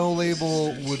 No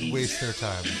label would waste their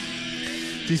time.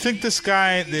 Do you think this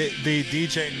guy, the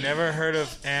DJ, never heard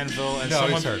of Anvil? And No,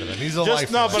 someone, he's heard of him. He's a just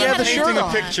lifer. no, but He had I'm the shirt painting a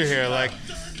on. picture here. Like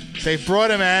they brought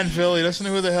him Anvil. He doesn't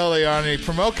know who the hell they are, and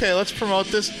he okay, let's promote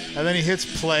this. And then he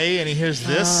hits play, and he hears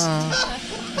this.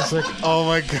 It's like, oh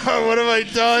my God, what have I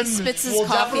done? Spits his Well,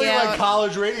 coffee definitely out. like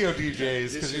college radio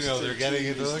DJs, because you know they're getting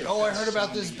it. They're like, oh, I heard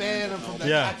about this band. I'm from that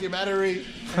Yeah. documentary.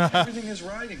 Everything is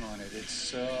riding on it.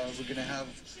 It's we're going to have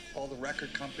all the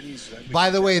record companies. By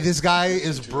the way, this guy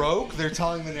is broke. They're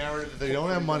telling the narrative that they don't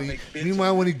have money.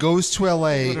 Meanwhile, when he goes to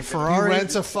LA, he Ferrari?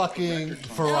 rents a fucking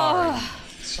Ferrari.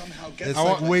 somehow get It's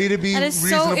like way to be That is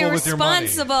so reasonable with your money.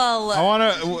 irresponsible.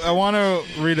 I wanna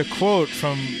read a quote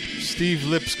from Steve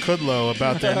Lips Kudlow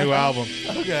about their new album.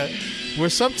 Okay. We're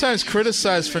sometimes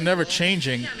criticized for never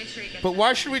changing, but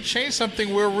why should we change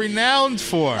something we're renowned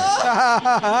for?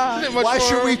 Why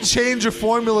should we change a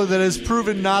formula that has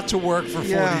proven not to work for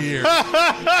 40 years?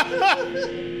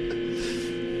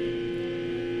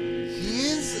 He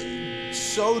is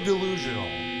so delusional.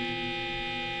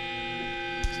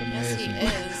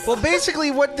 Well,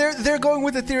 basically, what they're going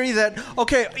with the theory that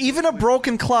even a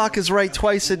broken clock is right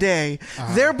twice a day.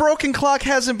 Their broken clock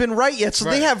hasn't been right yet, so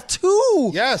they have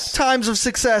two times of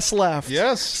success left.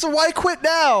 Yes. So why quit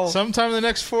now? Sometime in the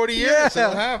next 40 years,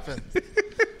 it'll happen.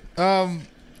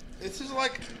 This is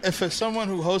like if someone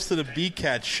who hosted a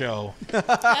BCAT show went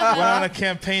on a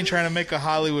campaign trying to make a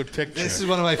Hollywood picture. This is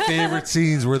one of my favorite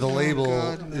scenes where the label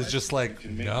is just like,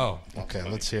 no. Okay,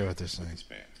 let's hear what they're saying.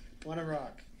 Want to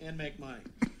rock and make money.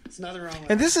 It's nothing wrong with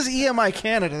And this is EMI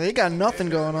Canada. They got nothing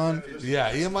going on.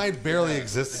 Yeah, EMI barely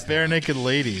exists. Bare Naked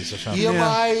Ladies or something.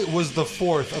 EMI was the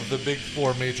fourth of the big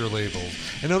four major labels.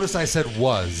 And notice I said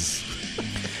was.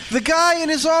 The guy in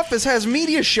his office has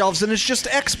media shelves and it's just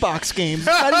Xbox games.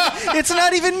 It's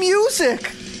not even music.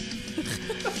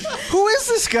 Who is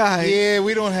this guy? Yeah,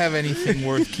 we don't have anything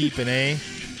worth keeping, eh?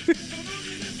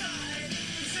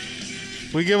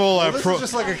 We give all our This is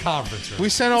just like a conference room. We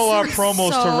send all our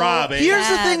promos to Rob. Eh? Here's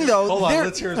the thing, though. Hold on,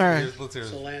 let's hear it. Let's hear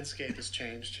The it. landscape has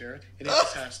changed here, and it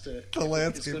just has to. The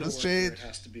landscape it's has gonna work here. changed. It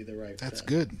has to be the right. That's fit.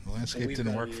 good. The So landscape we've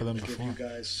didn't gotta work be for them able to before. Give you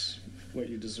guys what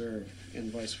you deserve,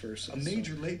 and vice versa. A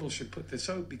major label should put this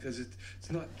out because it's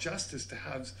not justice to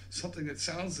have something that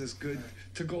sounds this good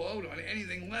to go out on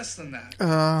anything less than that.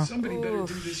 Somebody better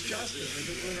do this justice.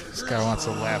 This guy wants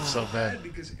to laugh so bad.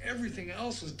 Because everything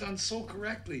else was done so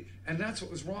correctly, and that's what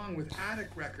was wrong with Attic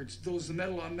Records. Those the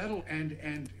Metal on Metal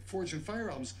and Forge and Fire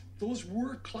albums. Those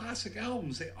were classic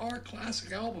albums. They are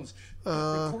classic albums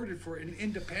recorded for an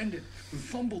independent who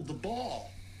fumbled the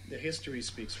ball. The history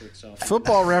speaks for itself.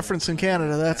 Football reference in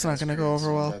Canada, that's not going to go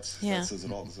over well. Yeah.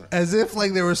 As if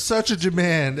like there was such a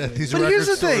demand at these But record here's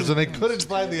the stores thing. and they couldn't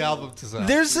find the album to sell.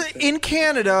 There's in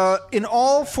Canada, in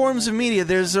all forms of media,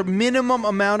 there's a minimum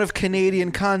amount of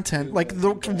Canadian content. Like the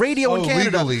radio in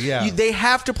Canada, legally, yeah. they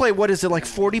have to play. What is it, like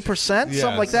 40%, Yeah,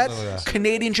 something like that? something like that.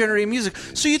 Canadian generated music.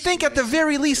 So you think at the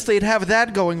very least they'd have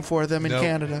that going for them in Nope.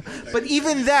 Canada. But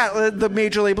even that, the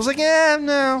major labels like,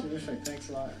 no,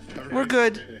 we're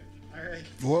good.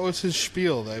 What was his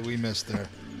spiel that we missed there?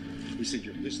 He said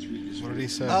your history is. What did he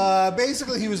say?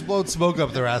 Basically, he was blowing smoke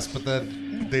up their ass, but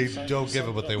then they don't give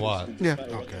him what they want. Yeah.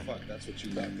 Okay. That's what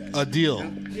you got, guys. A deal.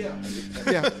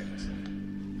 Yeah.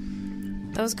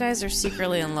 Those guys are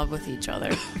secretly in love with each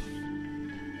other.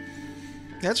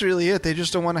 That's really it. They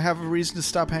just don't want to have a reason to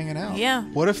stop hanging out. Yeah.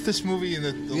 What if this movie in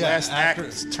the Yeah, last after-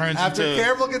 act turns After into...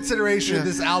 careful consideration, Yeah.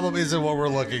 this album isn't what we're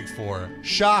looking for.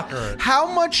 Shocker. How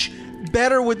much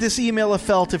better would this email have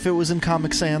felt if it was in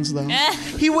Comic Sans, though?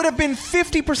 He would have been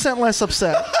 50% less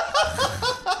upset.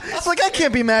 It's like, I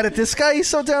can't be mad at this guy. He's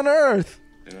so down to earth.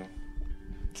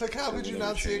 It's like, how could you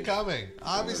not see it coming?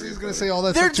 Obviously, he's going to say all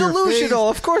that They're stuff to your delusional.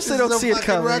 face. Of course they This don't is see a it fucking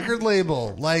coming. record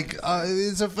label. Like,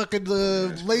 it's a fucking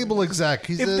label exec.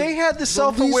 He's If the- they had the least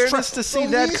self-awareness tru- to see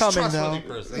the that least coming, trustworthy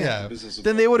though, person. Yeah.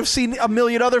 then they would have seen a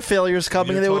million other failures coming,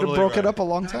 You're and they would have totally broken right. up a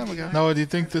long time ago. Noah, do you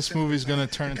think this movie's going to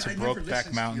turn into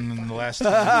Brokeback Mountain in the last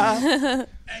time?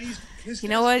 You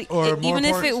know what? Or more Even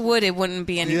if important- it would, it wouldn't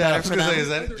be any Yeah, I better was for going them. to say,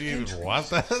 is that, do you even want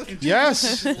that?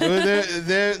 Yes.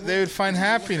 They would find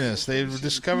happiness. They would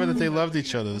discover that they loved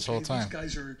each other this whole These time.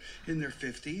 guys are in their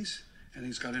 50s, and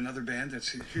he's got another band that's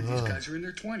here. These guys are in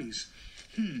their 20s.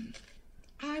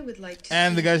 I would like to.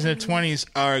 And the see guys in their him- 20s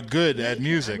are good at I would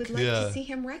music. like to see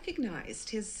him recognized,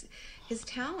 his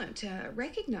talent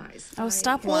recognized. Oh,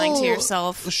 stop lying to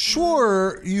yourself.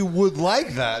 Sure, you would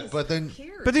like that, but then...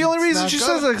 But the only It's reason not she good.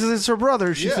 says that is because it's her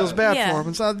brother. She Yeah. feels bad Yeah. for him.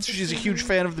 It's not that she's a huge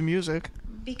fan of the music.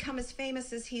 Become as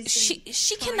famous as he's.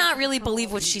 She cannot really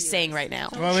believe what she's saying right now.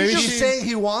 Well, She's maybe just saying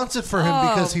he wants it for him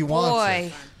because he wants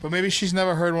it. But maybe she's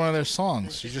never heard one of their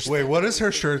songs. She just Wait, what does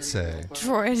her shirt say?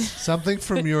 Droid. Something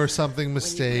from your something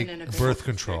mistake, birth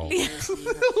control.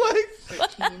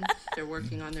 They're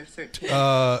working on their 13th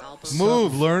album.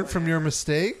 Move. Learn from your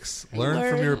mistakes. Learn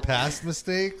from your past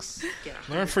mistakes.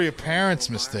 learn from your parents'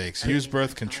 mistakes. Use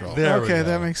birth control. There we Okay, go.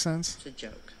 that makes sense. It's a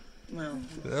joke. Well,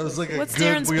 That was like a What's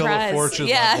good Darren's Wheel prize? of Fortune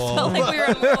Yeah, level. I felt like we were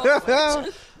on Wheel of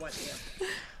Fortune. what if?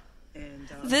 And,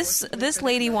 This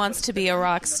lady wants to be a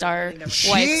rock star wife so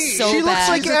she bad. looks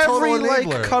like She's a total every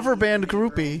enabler. cover band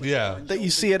groupie Yeah. that you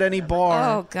see at any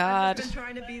bar. Oh God. been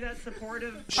trying to be that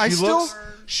supportive.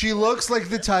 She looks like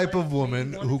the type of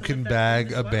woman who can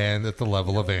bag a band at the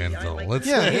level of Anvil. Let's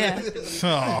Yeah. say.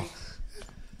 Oh.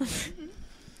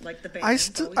 Like the band. I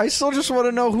still just want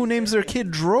to know who names their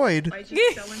kid Droid.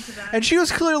 And she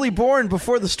was clearly born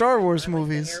before the Star Wars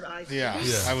movies. Yeah,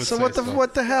 I would So say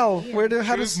what the hell?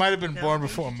 How She does might have been born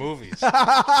before movies.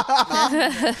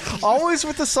 always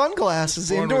with the sunglasses,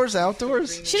 Born indoors,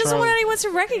 outdoors? She doesn't want anyone to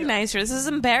recognize her. This is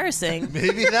embarrassing.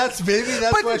 Maybe that's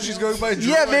why she's going by Droid.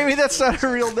 Yeah, maybe that's not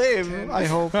her real name. I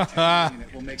hope.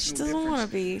 She doesn't want to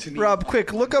be. Rob,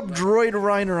 quick, look up Droid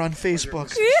Reiner on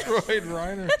Facebook. Droid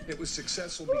Reiner. It was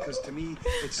successful because to me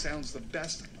it sounds the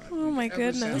best. Oh my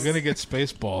goodness. You're gonna get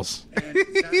Spaceballs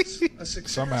That's a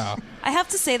success. somehow. I have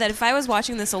to say that if I was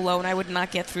watching this alone, I would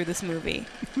not get through this movie.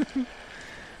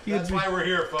 That's why we're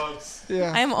here, folks.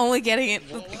 Yeah. I'm only getting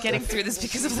through this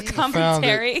because of the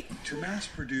commentary. To mass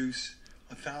produce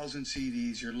 1,000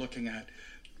 CDs, you're looking at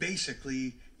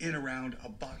basically in around a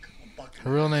buck.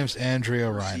 Her real name's Andrea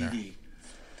Reiner. CD.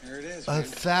 There it is.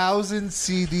 1,000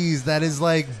 CDs. That is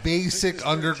like basic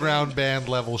underground band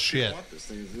level shit. This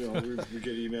thing, we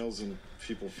get emails and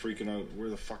people freaking out. Where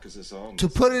the fuck is this album? To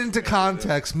put it into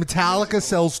context, Metallica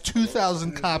sells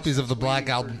 2,000 copies of the Black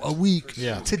Album a week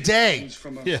today.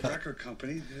 From a Yeah. record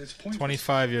company, it's pointless.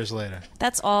 25 years later.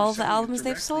 That's all We're the selling it albums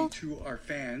they've directly sold? to our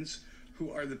fans,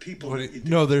 who are the people. What that it- it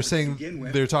no, didn't they're begin saying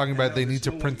with. they're talking about they Now need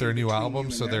to there's no print their one new between album,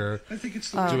 you so and they're them. I think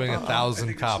it's doing the- 1,000 I think it's the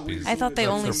way copies. I thought they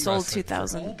That's only their sold press.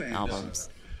 2,000 albums.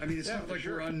 I mean, it's not like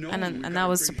we're unknown. And that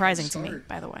was surprising to me,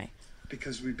 by the way.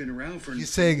 Because we've been around for He's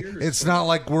saying years. it's not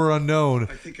like we're unknown.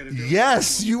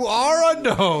 Yes, you are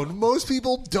unknown. Most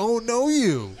people don't know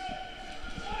you.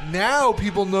 Now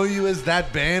people know you as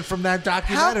that band from that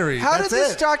documentary. How did That's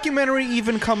this it. documentary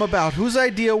even come about? Whose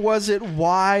idea was it?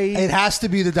 Why? It has to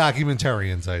be the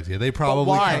documentarian's idea. They But probably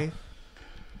why?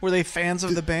 Were they fans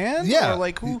of the band? Yeah. Or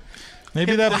like who?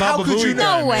 Maybe that How Baba could you Booey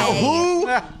know?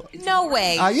 guy. Who? No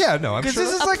way. Yeah, no, I'm Because sure.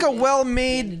 this is like a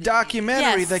well-made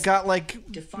documentary Yes. that got like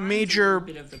major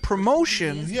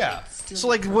promotion. Yeah. So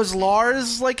like, was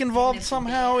Lars like involved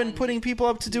somehow in putting people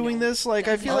up to doing this? Like,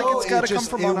 I feel like it's got to come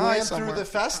from on high went somewhere. through the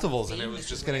festivals, and it was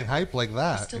just getting hyped like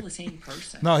that. Still the same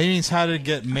person. No, he means how did it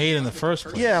get made in the first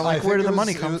place. Yeah, I like think where did it the was-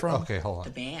 money it come was- from? Okay, hold on. The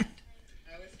band.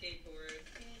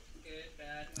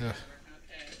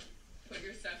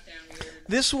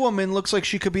 This woman looks like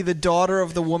she could be the daughter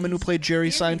of the woman who played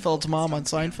Jerry Seinfeld's mom on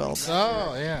Seinfeld.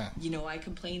 Oh, yeah. You know, I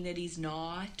complain that he's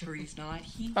not, or he's not.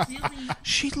 He really.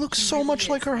 She looks so much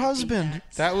like her husband.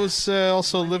 That was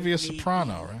also Olivia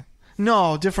Soprano, right?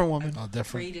 No, different woman. Oh,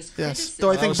 different. Yes, though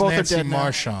I That think was both Nancy are dead now.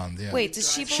 Marchand. Yeah. Wait,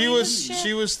 does she? She believe was in shit?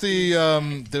 she was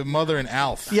the mother in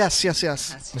Alf. Yes.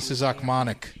 Mrs.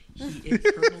 Achmonic. He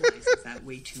internalizes that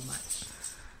way too much.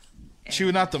 She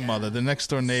was not the mother, the next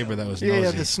door neighbor that was Yeah,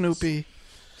 nosy. the Snoopy.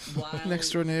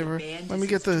 Next door neighbor. Let me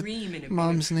get the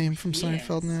mom's name from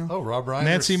Seinfeld now. Oh, Rob Reiner's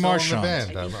Nancy still in the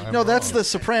Marchand. band. I'm No, that's wrong. the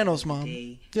Sopranos mom.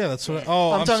 Yeah, that's what.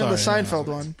 I'm talking sorry, the Seinfeld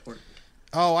one.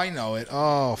 Oh, I know it.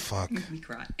 Oh, fuck.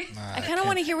 I kind of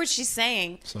want to hear what she's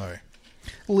saying. Sorry.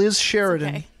 Liz Sheridan.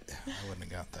 Okay. I wouldn't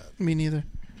have got that. Me neither.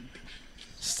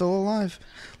 Still alive.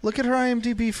 Look at her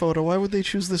IMDb photo. Why would they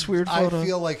choose this weird I photo?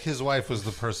 feel like his wife was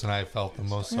the person I felt the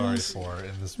most sorry for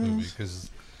in this movie because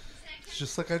it's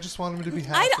just like I just want him to be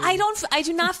happy. I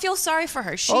do not feel sorry for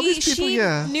her. All these people, she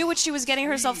yeah. knew what she was getting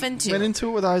herself into. Went into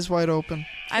it with eyes wide open.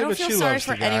 I don't but feel she sorry loves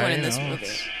for the guy, anyone in you this know, movie.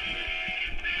 it's-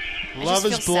 I Love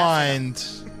just is feel sad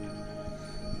for blind.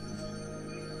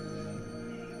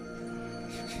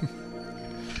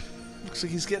 Looks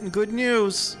like he's getting good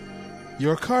news.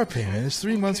 Your car payment is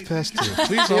 3 months past due.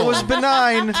 Please It was hold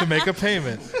benign. to make a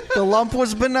payment. The lump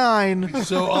was benign.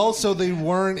 So also they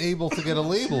weren't able to get a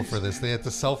label for this. They had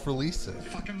to self-release it.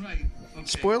 Fucking right. Okay.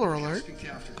 Spoiler alert. Speak to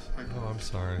you after. Oh, I'm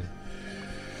sorry.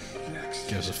 Next.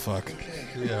 Gives a fuck.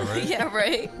 Yeah, right? Yeah,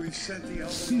 right. We've sent the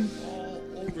album all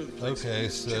over the place. Okay,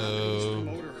 so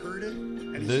Promoter heard it,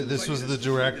 and he this was the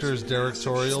director's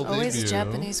directorial Always debut. a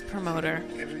Japanese promoter.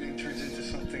 everything turns into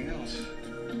something else.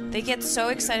 They get so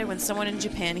excited when someone in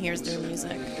Japan hears their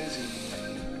music.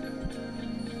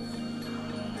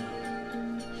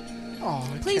 Oh,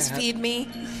 Please cat. feed me.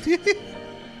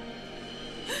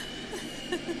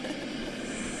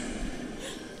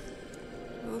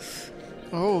 Oof.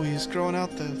 Oh, he's growing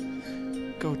out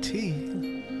the goatee.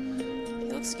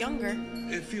 He looks younger.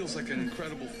 It feels like an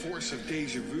incredible force of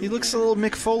deja vu. He looks a little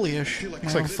Mick Foley-ish.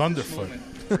 Looks like Thunderfoot.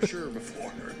 For sure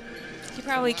before. He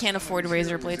probably can't afford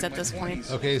razor blades at this point.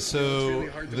 Okay, so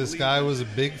this guy was a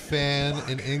big fan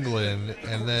in England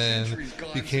and then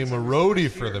became a roadie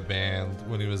for the band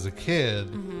when he was a kid.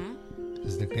 Mm-hmm.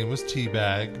 His nickname was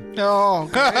Teabag. Oh,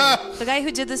 The guy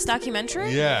who did this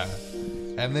documentary? Yeah.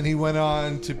 And then he went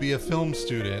on to be a film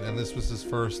student, and this was his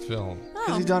first film.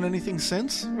 Has he done anything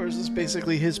since? Or is this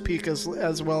basically his peak as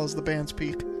well as the band's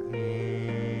peak?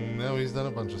 No, he's done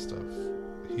a bunch of stuff.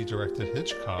 He directed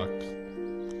Hitchcock,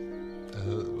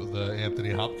 the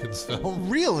Anthony Hopkins film.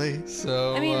 Really?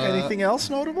 So, I mean- Anything else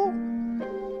notable?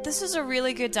 This is a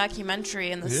really good documentary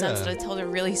in the sense Yeah. that it told a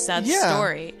really sad Yeah.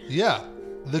 story. Yeah.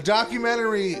 The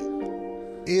documentary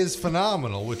is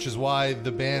phenomenal, which is why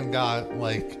the band got,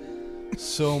 like,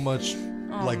 so much,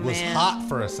 was man. hot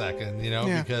for a second, you know,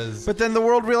 Yeah. because... But then the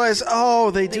world realized,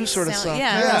 oh, they do sort of sound- suck.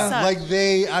 yeah. like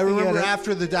I remember it.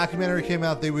 after the documentary came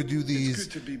out, they would do these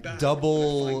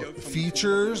double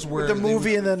features where The they movie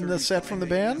would- and then the set from the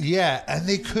band? yeah, and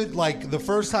they could the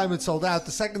first time it sold out,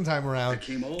 the second time around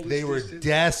they were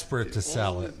desperate to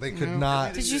sell it. They could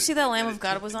not. Did you see that Lamb of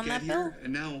God was on that bill?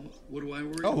 And now, what do I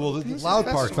worry Oh well, the about? Loud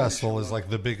Park Festival is like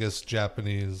the biggest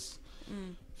Japanese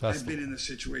I've festival. been in a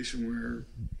situation where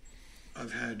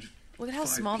I've had. Look at how 5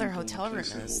 small their people in a hotel room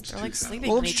place that is. holds They're like 2,000. sleeping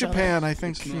Well, on it's each Japan. other. I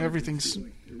think It's not a good everything's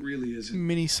feeling. It really isn't.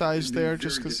 mini-sized there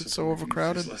just because it's so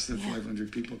overcrowded. It's less than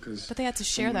 500 people because. But they had to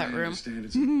share that room. It's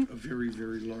a very,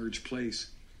 very large place.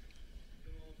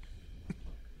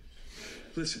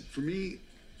 Listen, for me,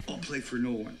 I'll play for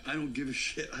no one. I don't give a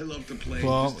shit. I love to play.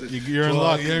 Well, Just to- you're in Well,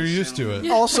 luck. you're used to it.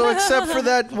 Also, except for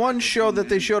that one show that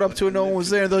they showed up to and no one was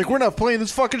there. They're like, we're not playing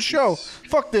this fucking show.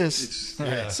 Fuck this.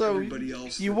 Yeah. So everybody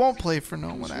else you won't play for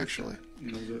no one, actually.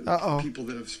 You know, the Uh-oh. people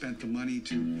that have spent the money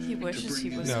to. He wishes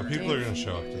he was. No, in people are Dave. going to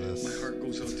show up to My this. heart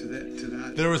goes out to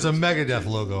that. There was a Megadeth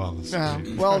logo on the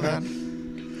screen. Well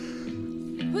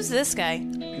then. Who's this guy?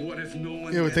 What if no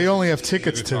one? Yeah, but they only have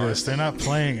tickets to this. They're not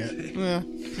playing it. Yeah.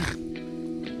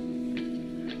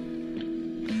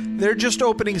 They're just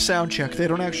opening sound check. They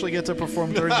don't actually get to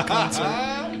perform during the concert.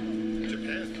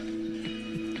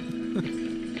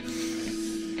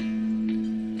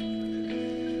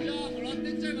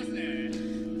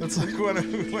 It's like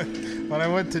when I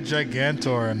went to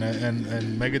Gigantor and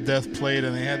Megadeth played,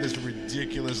 and they had this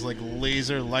ridiculous like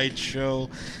laser light show,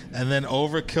 and then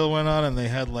Overkill went on, and they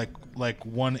had like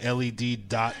one LED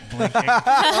dot blinking.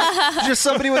 Just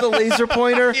somebody with a laser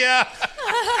pointer. Yeah.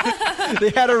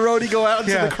 They had a roadie go out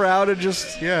into the crowd and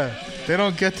just... Yeah. They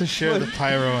don't get to share the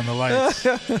pyro and the lights.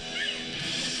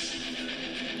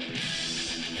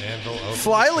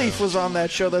 Flyleaf was on that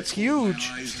show. That's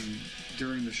huge.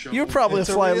 You're probably a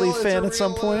Flyleaf fan at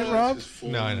some point, Rob.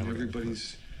 No, I know.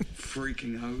 Everybody's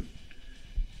freaking out,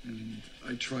 and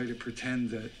I try to pretend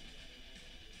that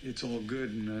it's all good,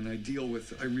 and I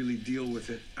really deal with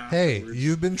it Hey, afterwards.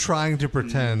 you've been trying to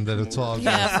pretend that it's all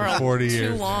good for 40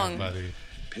 years now, buddy.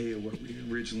 Pay you what we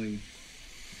originally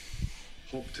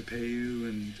hoped to pay you,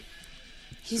 and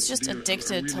He's just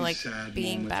addicted to like being moment, I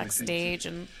think, backstage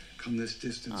and come this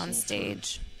distance on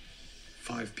stage.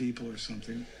 5 people or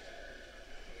something.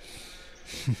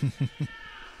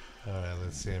 All right,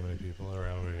 let's see how many people are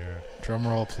over here. Drum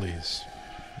roll, please.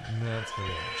 No, it's going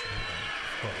to be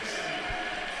of course.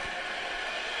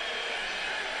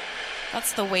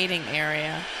 That's the waiting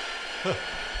area.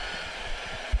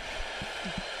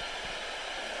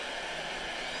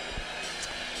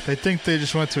 They think they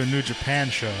just went to a New Japan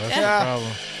show. That's the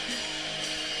problem.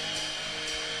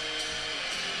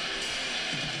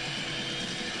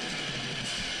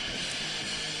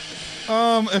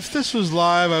 If this was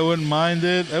live, I wouldn't mind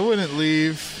it. I wouldn't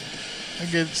leave. I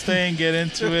could stay and get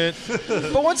into it.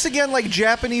 But once again, like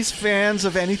Japanese fans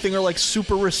of anything are like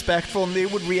super respectful, and they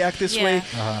would react this way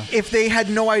if they had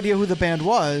no idea who the band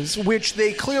was, which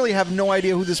they clearly have no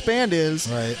idea who this band is.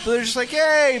 Right. So they're just like,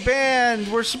 "Hey, band,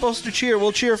 we're supposed to cheer.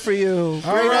 We'll cheer for you.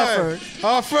 All Great right. effort."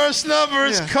 Our first number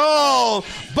is called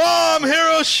Bomb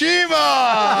Hiroshima.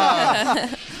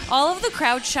 All of the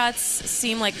crowd shots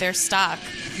seem like they're stock.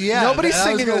 Yeah, Nobody's I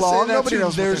was singing gonna say along. that Nobody too.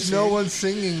 knows what There's they're no singing. one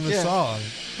singing the Yeah. song.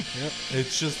 Yep.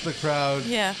 It's just the crowd.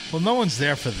 Yeah. Well, no one's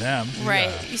there for them. Right.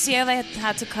 Yeah. You see how they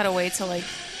had to cut away to like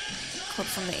clip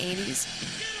from the 80s?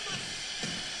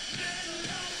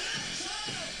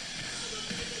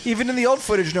 Even in the old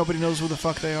footage, nobody knows who the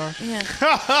fuck they are. Yeah.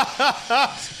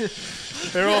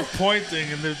 They're all pointing,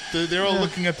 and they're all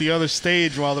looking at the other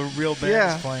stage while the real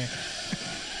band is playing.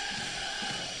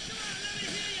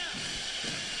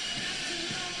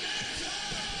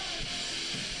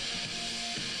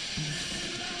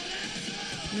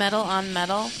 Metal on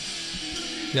metal.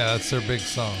 Yeah, that's their big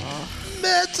song.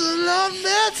 Metal on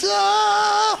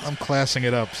metal. I'm classing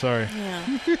it up. Sorry. Yeah.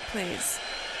 Please.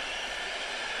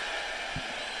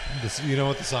 You know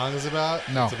what the song is about?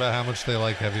 No. It's about how much they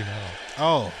like heavy metal.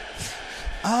 Oh.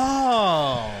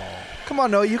 Oh. Come on,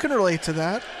 no, you can relate to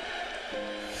that.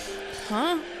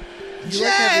 Huh?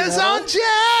 Jazz on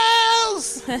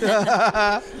jazz.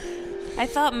 I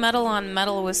thought metal on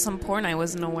metal was some porn I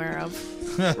wasn't aware of.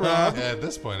 Yeah, at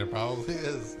this point, it probably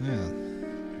is. Yeah.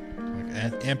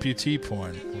 Like amputee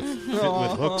porn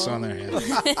with hooks on their hands.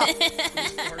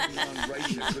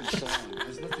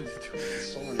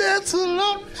 Metal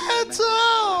on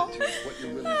metal.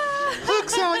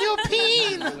 Hooks on your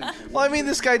peen. Well, I mean,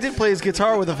 this guy did play his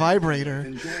guitar with a vibrator.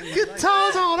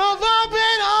 Guitars on a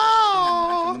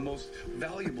vibrator. The most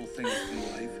valuable thing in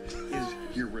life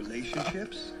is your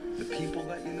relationships, the people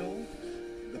that you know,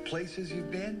 the places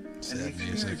you've been, and the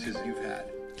experiences you've had.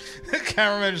 The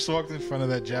cameraman just walked in front of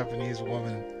that Japanese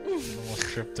woman and almost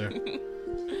tripped her.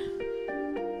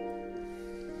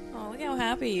 Oh, look how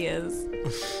happy he is.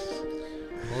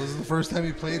 Well, this is the first time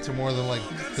he played to more than like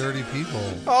 30 people.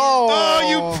 Oh,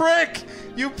 you prick!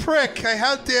 You prick!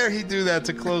 How dare he do that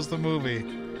to close the movie?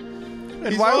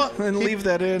 And leave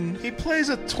that in. He plays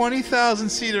a 20,000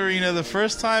 seat arena the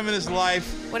first time in his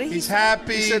life. What did he He's say?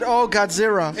 happy. He said, "Oh,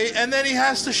 Godzilla," And then he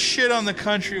has to shit on the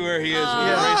country where he is with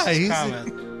a racist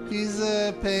comment. He's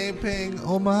paying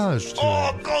homage to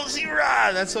Oh, it.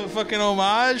 Godzilla! That's a fucking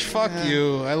homage? Fuck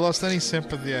you. I lost any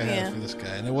sympathy I had for this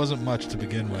guy, and it wasn't much to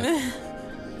begin with.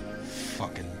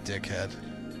 Fucking dickhead.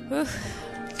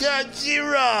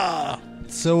 Godzilla!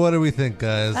 So what do we think,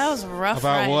 guys? That was a rough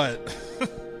About ride. what?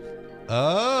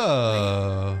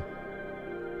 Oh.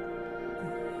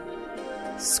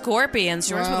 Scorpions.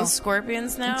 She works with Wow. the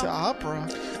Scorpions now? It's opera.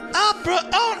 Opera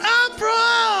on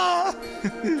opera!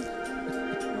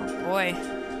 Oh, boy.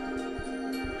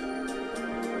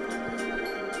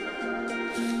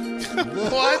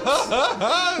 What?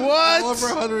 What? Over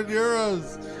 100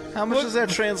 euros. How much does that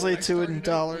translate to in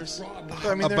dollars?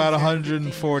 I mean, About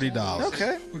 $140.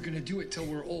 Okay. We're going to do it till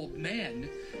we're old men.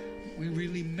 We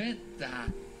really meant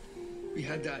that. We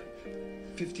had that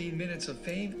 15 minutes of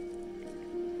fame,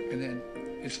 and then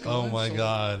it's gone. Oh my so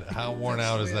God. How worn that's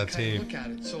out the is way I that kinda tape? Look at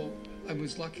it. So I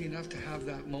was lucky enough to have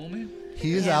that moment.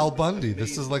 He is Al Bundy.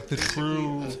 This is like the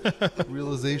true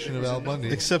realization of Al Bundy.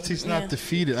 Except he's not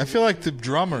defeated. I feel like the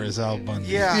drummer is Al Bundy.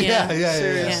 Yeah.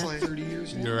 Seriously. 30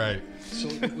 years old. You're right. So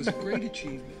it was a great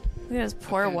achievement. Look at his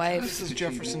poor wife. This is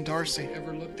Jefferson Darcy.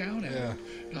 Ever look down at,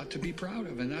 not to be proud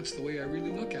of, and that's the way I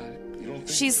really look at it. You don't think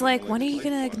She's like, when are you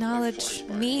going to acknowledge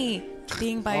me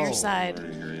being by your side?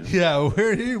 Yeah, when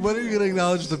are you going to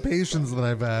acknowledge the patience that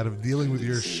I've had of dealing with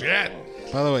your shit?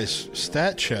 By the way,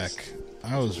 stat check.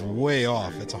 I was way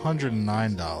off. It's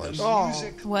 $109. Oh,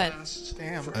 what?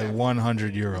 Damn. At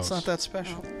 100 euros. It's not that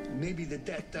special. Maybe the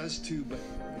debt does too, but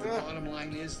the bottom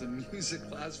line is the music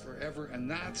lasts forever, and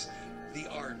that's the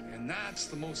art, and that's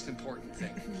the most important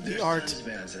thing. There's tons of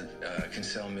bands that can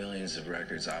sell millions of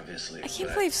records, obviously. I can't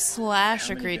but believe Slash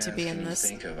how many agreed to bands be can in you this.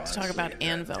 think of, Let's talk honestly, about that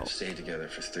Anvil. have stayed together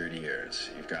for 30 years.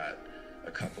 You've got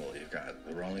a couple. You've got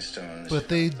the Rolling Stones. But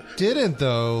they didn't,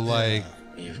 though. Like,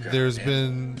 You've got there's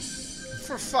Band- been...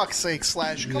 For fuck's sake,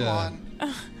 Slash, come Yeah.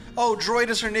 on. Oh, Droid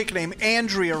is her nickname,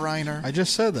 Andrea Reiner. I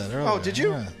just said that earlier. Oh, did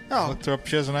you? Yeah. Oh. I looked her up.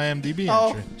 She has an IMDb Oh,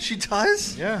 entry. she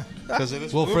does? Yeah. Because of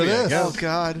this Well, movie, for I this. guess. Oh,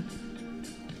 God.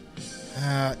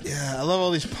 Yeah, I love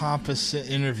all these pompous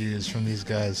interviews from these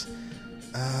guys.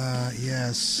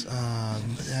 Yes,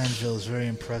 Anvil is very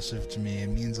impressive to me. It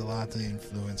means a lot that he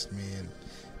influenced me. And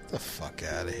get the fuck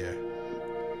out of here.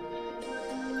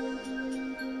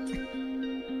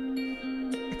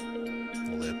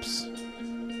 Lips.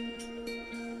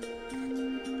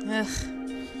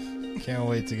 Ugh. Can't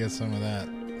wait to get some of that.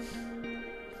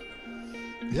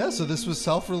 Yeah, so this was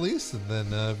self-released, and then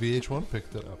VH1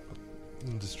 picked it up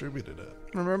and distributed it.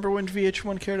 Remember when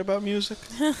VH1 cared about music?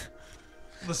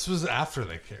 This was after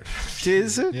they cared.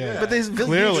 Is it? Yeah. But they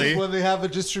Clearly. When they have a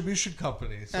distribution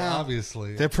company, so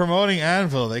obviously. They're promoting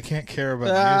Anvil. They can't care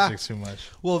about music too much.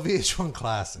 Well, VH1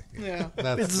 Classic. Yeah.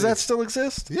 That's Does that still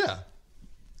exist? Yeah.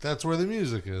 That's where the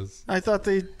music is. I thought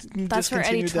they That's where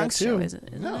Eddie discontinued that Trunk's too. show is,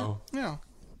 isn't No. Yeah.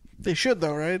 They should,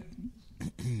 though, right?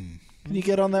 Can you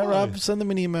get on that, Why? Rob? Send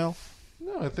them an email.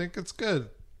 No, I think it's good.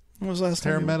 When was the last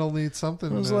time? Hair Metal needs something.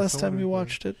 When was the last time you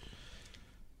watched it?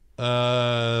 When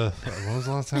was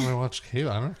the last time I watched cable?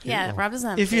 I don't know. Yeah, Rob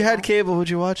doesn't have If you had cable, would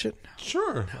you watch it?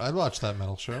 Sure. I'd watch that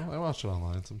metal show. I watch it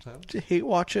online sometimes. Do you hate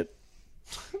watch it?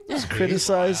 Just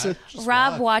criticize it.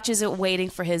 Rob watches it waiting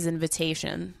for his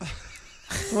invitation.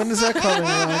 When is that coming,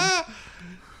 Rob?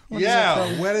 When is that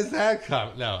coming? When is that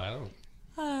coming? No, I don't.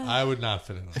 I would not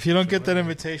fit in. If you don't get that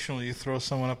invitation, will you throw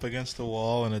someone up against the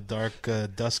wall in a dark,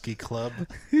 dusky club?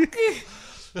 And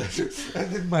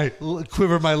then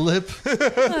quiver my lip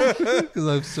because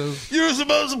I'm so. You're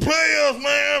supposed to play us,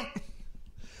 man.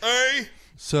 Hey.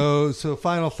 So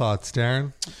final thoughts,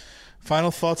 Darren.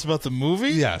 Final thoughts about the movie?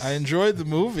 Yes, I enjoyed the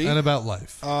movie and about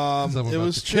life. It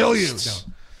was kill you. just,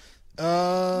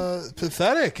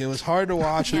 pathetic. It was hard to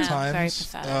watch at times.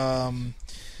 Very pathetic.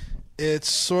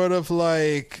 It's sort of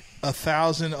like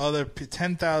 10,000 other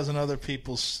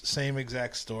people's same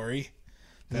exact story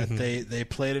that they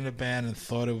played in a band and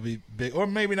thought it would be big, or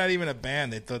maybe not even a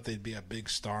band. They thought they'd be a big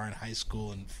star in high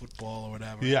school and football or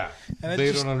whatever. Yeah, and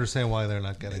they don't understand why they're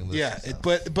not getting this. Yeah,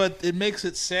 but it makes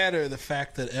it sadder the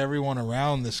fact that everyone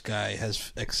around this guy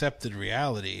has accepted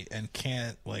reality and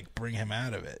can't like bring him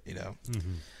out of it. You know,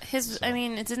 I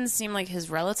mean, it didn't seem like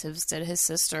his relatives did. His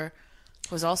sister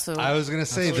was also. I was going to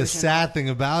say the sad thing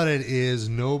about it is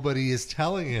nobody is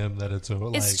telling him that it's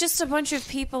over. It's just a bunch of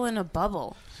people in a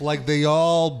bubble. Like they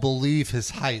all believe his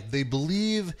height. They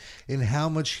believe in how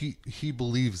much he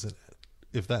believes in it.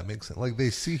 If that makes sense. Like they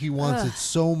see he wants it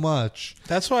so much.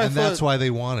 That's why. That's why they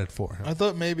want it for him. I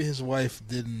thought maybe his wife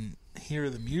didn't hear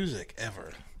the music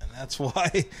ever, and that's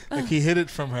why like he hid it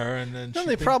from her. And then No,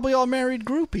 they probably all married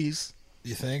groupies.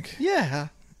 You think? Yeah.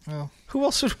 Well, who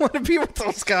else would want to be with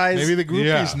those guys? maybe the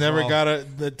groupies never got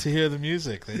to hear the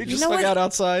music. They just hung out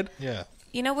outside. Yeah.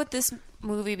 You know what? This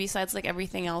movie, besides like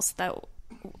everything else that,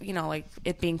 you know, like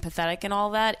it being pathetic and all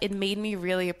that, it made me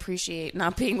really appreciate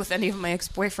not being with any of my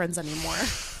ex-boyfriends anymore.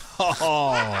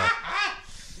 Oh.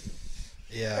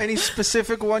 Yeah. Any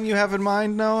specific one you have in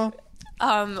mind, Noah?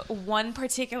 One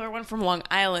particular one from Long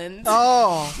Island.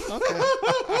 Oh,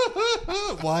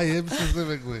 okay. Why him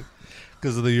specifically?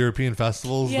 Because of the European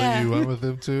festivals that you went with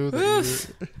him to?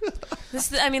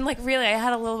 I mean, like, really, I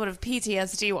had a little bit of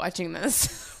PTSD watching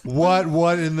this. What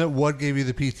gave you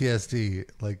the PTSD?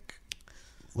 Like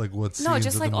what? No, scenes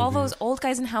just of like the all movie? those old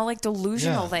guys and how like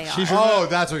delusional they are. Oh,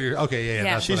 that's what you're. Okay, yeah.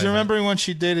 That's She's what I meant. remembering when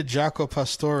she dated Jaco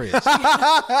Pastorius.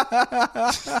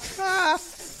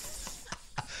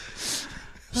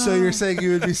 So you're saying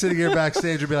you would be sitting here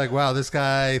backstage and be like, wow, this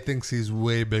guy thinks he's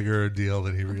way bigger a deal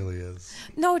than he really is.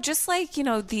 No, just like,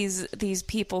 these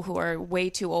people who are way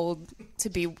too old to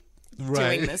be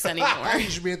doing this anymore. You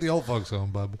should be at the old folks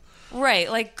home, bub. Right.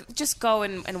 Like, just go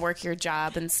and work your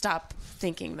job and stop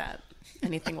thinking that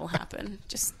anything will happen.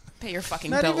 Just pay your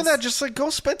fucking bills. Not even that. Just, like, go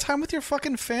spend time with your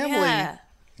fucking family. Yeah.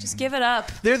 Just give it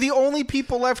up. They're the only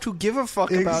people left who give a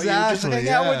fuck about you. Just hang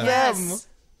out with them.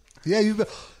 Yeah, you've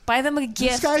buy them a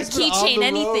gift, a keychain,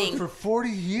 anything. For 40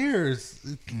 years.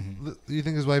 You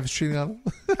think his wife is cheating on him?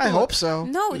 I hope so.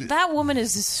 No, that woman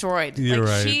is destroyed. You're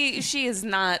right. She is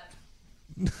not.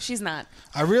 She's not.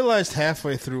 I realized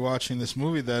halfway through watching this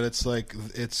movie that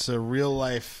it's a real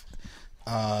life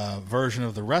version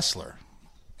of The Wrestler.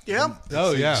 Yeah.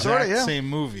 Oh yeah. Sort of, yeah. Same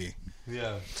movie.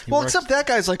 Yeah. Well, except that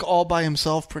guy's like all by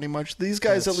himself pretty much. These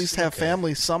guys at least have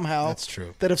families somehow. That's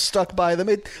true. That have stuck by them.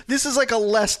 This is like a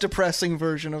less depressing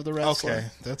version of The Wrestler. Okay,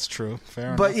 that's true. Fair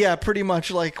enough. But yeah, pretty much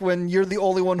like when you're the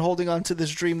only one holding on to this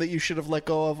dream that you should have let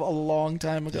go of a long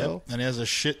time ago. Yep. And he has a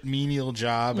shit menial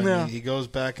job, and Yeah. he goes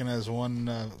back and has one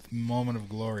moment of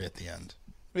glory at the end.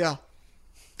 Yeah.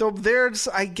 Though there's,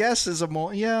 I guess, is a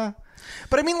yeah.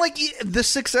 But I mean, like, the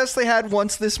success they had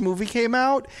once this movie came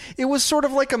out, it was sort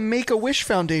of like a Make-A-Wish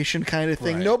Foundation kind of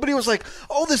thing. Right. Nobody was like,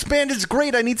 oh, this band is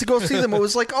great, I need to go see them. It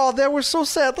was like, oh, they were so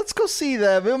sad, let's go see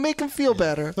them. It'll make them feel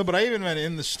better. No, but I even meant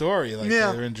in the story, like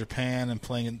Yeah. they're in Japan and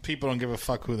playing, and people don't give a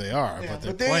fuck who they are, Yeah, but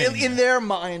but playing. in their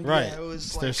mind, Right. yeah, it was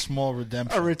It's like their small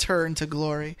redemption. a return to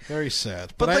glory. Very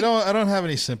sad. But But like- I don't have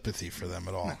any sympathy for them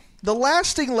at all. The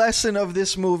lasting lesson of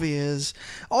this movie is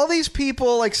all these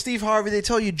people like Steve Harvey, they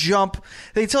tell you jump,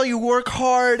 they tell you work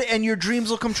hard and your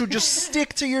dreams will come true. Just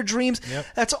stick to your dreams. Yep.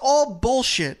 That's all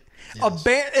bullshit.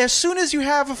 As soon as you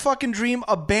have a fucking dream,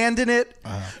 abandon it.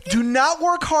 Do not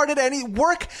work hard at any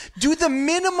work. Do the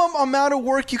minimum amount of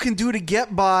work you can do to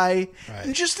get by,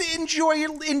 and just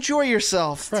enjoy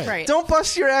yourself. Right. Don't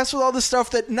bust your ass with all the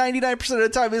stuff that 99% of the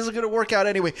time isn't going to work out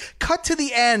anyway. Cut to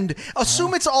the end.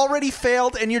 Assume it's already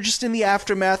failed, and you're just in the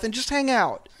aftermath, and just hang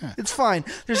out. It's fine.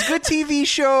 There's good TV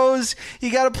shows. You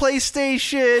got a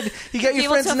PlayStation. You got your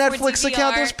friend's Netflix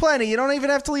account. There's plenty. You don't even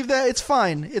have to leave that. It's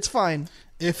fine. It's fine.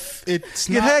 If it's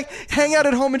You not, hang out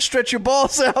at home and stretch your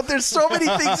balls out. There's so many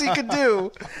things you could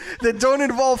do that don't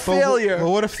involve failure.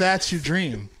 Well, what if that's your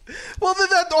dream? Well,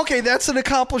 then that's an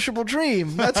accomplishable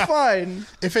dream. That's fine.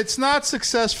 If it's not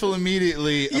successful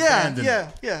immediately, abandon it.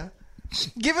 Yeah.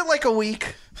 Give it like a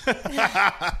week.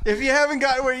 If you haven't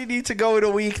gotten where you need to go in a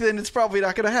week, then it's probably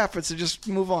not going to happen. So just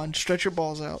move on. Stretch your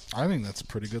balls out. I think that's a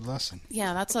pretty good lesson.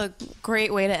 Yeah, that's a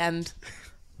great way to end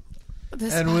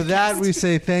this And with podcast. that, we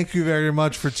say thank you very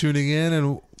much for tuning in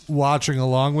and watching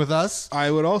along with us.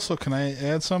 I would also, can I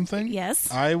add something? Yes.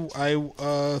 I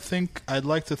think I'd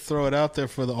like to throw it out there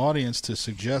for the audience to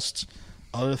suggest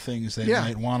other things they Yeah.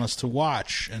 might want us to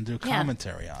watch and do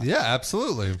commentary on. Yeah,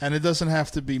 absolutely. And it doesn't have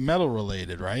to be metal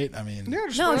related, right? I mean,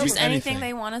 just anything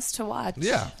they want us to watch.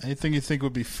 anything you think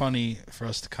would be funny for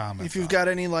us to comment. If you've got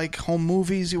any like home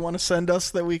movies you want to send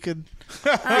us that we could, if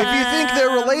you think they're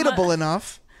relatable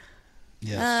enough.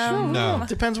 Yes. No.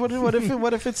 Depends what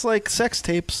if it's like sex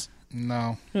tapes.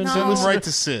 No. No. Send them right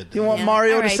to Sid. You want Yeah.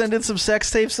 Mario All to right. send in some sex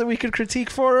tapes that we could critique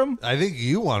for him? I think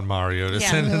you want Mario to Yeah.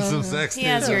 send in some sex He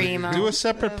has tapes. your email. Do a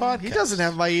separate podcast. He doesn't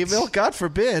have my email. God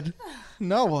forbid.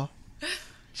 Noah.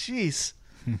 Jeez.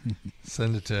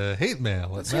 Send it to hate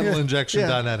mail at Yeah.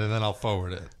 metalinjection.net and then I'll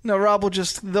forward it. No, Rob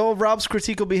will Rob's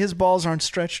critique will be his balls aren't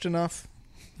stretched enough.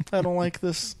 I don't like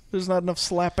this. There's not enough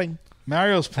slapping.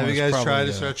 Mario's point Have you is guys probably, tried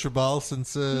to stretch your balls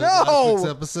since No! last week's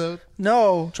episode?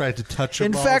 No. Tried to touch your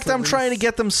In balls fact, at I'm trying to least?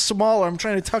 get them smaller. I'm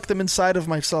trying to tuck them inside of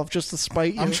myself just to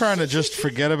spite you. I'm trying to just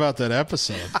forget about that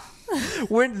episode.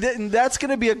 That's going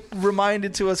to be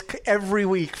reminded to us every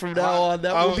week from now on.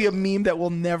 That will be a meme that will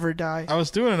never die. I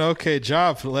was doing an okay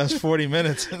job for the last 40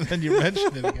 minutes, and then you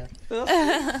mentioned it again.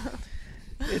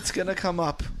 It's going to come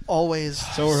up always.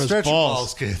 So are his Stretch your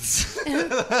balls, balls. kids.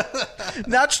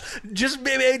 Not just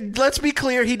let's be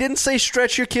clear. He didn't say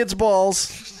stretch your kids'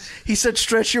 balls. He said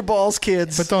stretch your balls,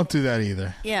 kids. But don't do that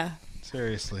either. Yeah.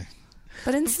 Seriously.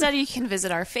 But instead, you can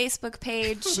visit our Facebook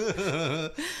page.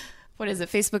 What is it?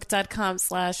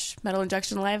 Facebook.com/Metal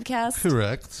Injection Livecast.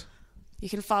 Correct. You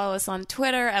can follow us on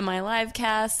Twitter at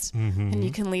MyLivecast, Mhm. and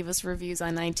you can leave us reviews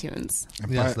on iTunes.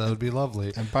 Yes, that would be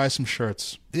lovely. And buy some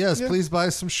shirts. Yes, Yeah. please buy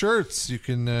some shirts. You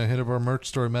can hit up our merch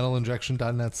store,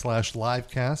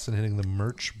 metalinjection.net/livecast, and hitting the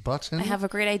merch button. I have a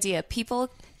great idea.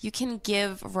 People, you can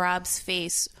give Rob's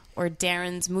face or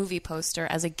Darren's movie poster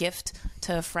as a gift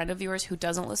to a friend of yours who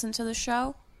doesn't listen to the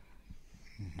show.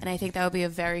 And I think that would be a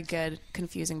very good,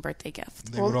 confusing birthday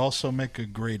gift. They would also make a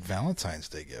great Valentine's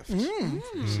Day gift.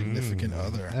 Significant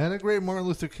other. And a great Martin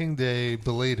Luther King Day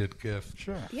belated gift.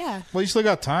 Sure. Yeah. Well, you still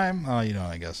got time.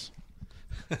 I guess.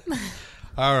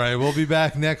 All right, we'll be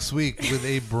back next week with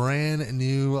a brand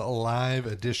new live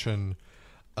edition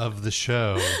of the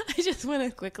show. I just want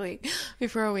to quickly,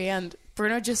 before we end,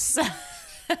 Bruno just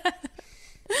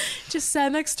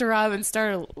sat next to Rob and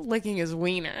started licking his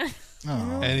wiener.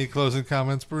 Oh. Any closing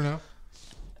comments, Bruno?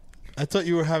 I thought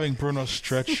you were having Bruno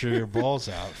stretch your balls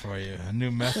out for you. A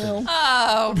new method.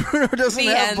 Oh, Bruno doesn't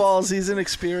the have end. balls. He's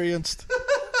inexperienced.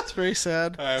 It's very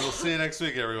sad. All right, we'll see you next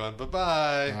week, everyone.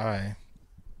 Bye-bye. Bye.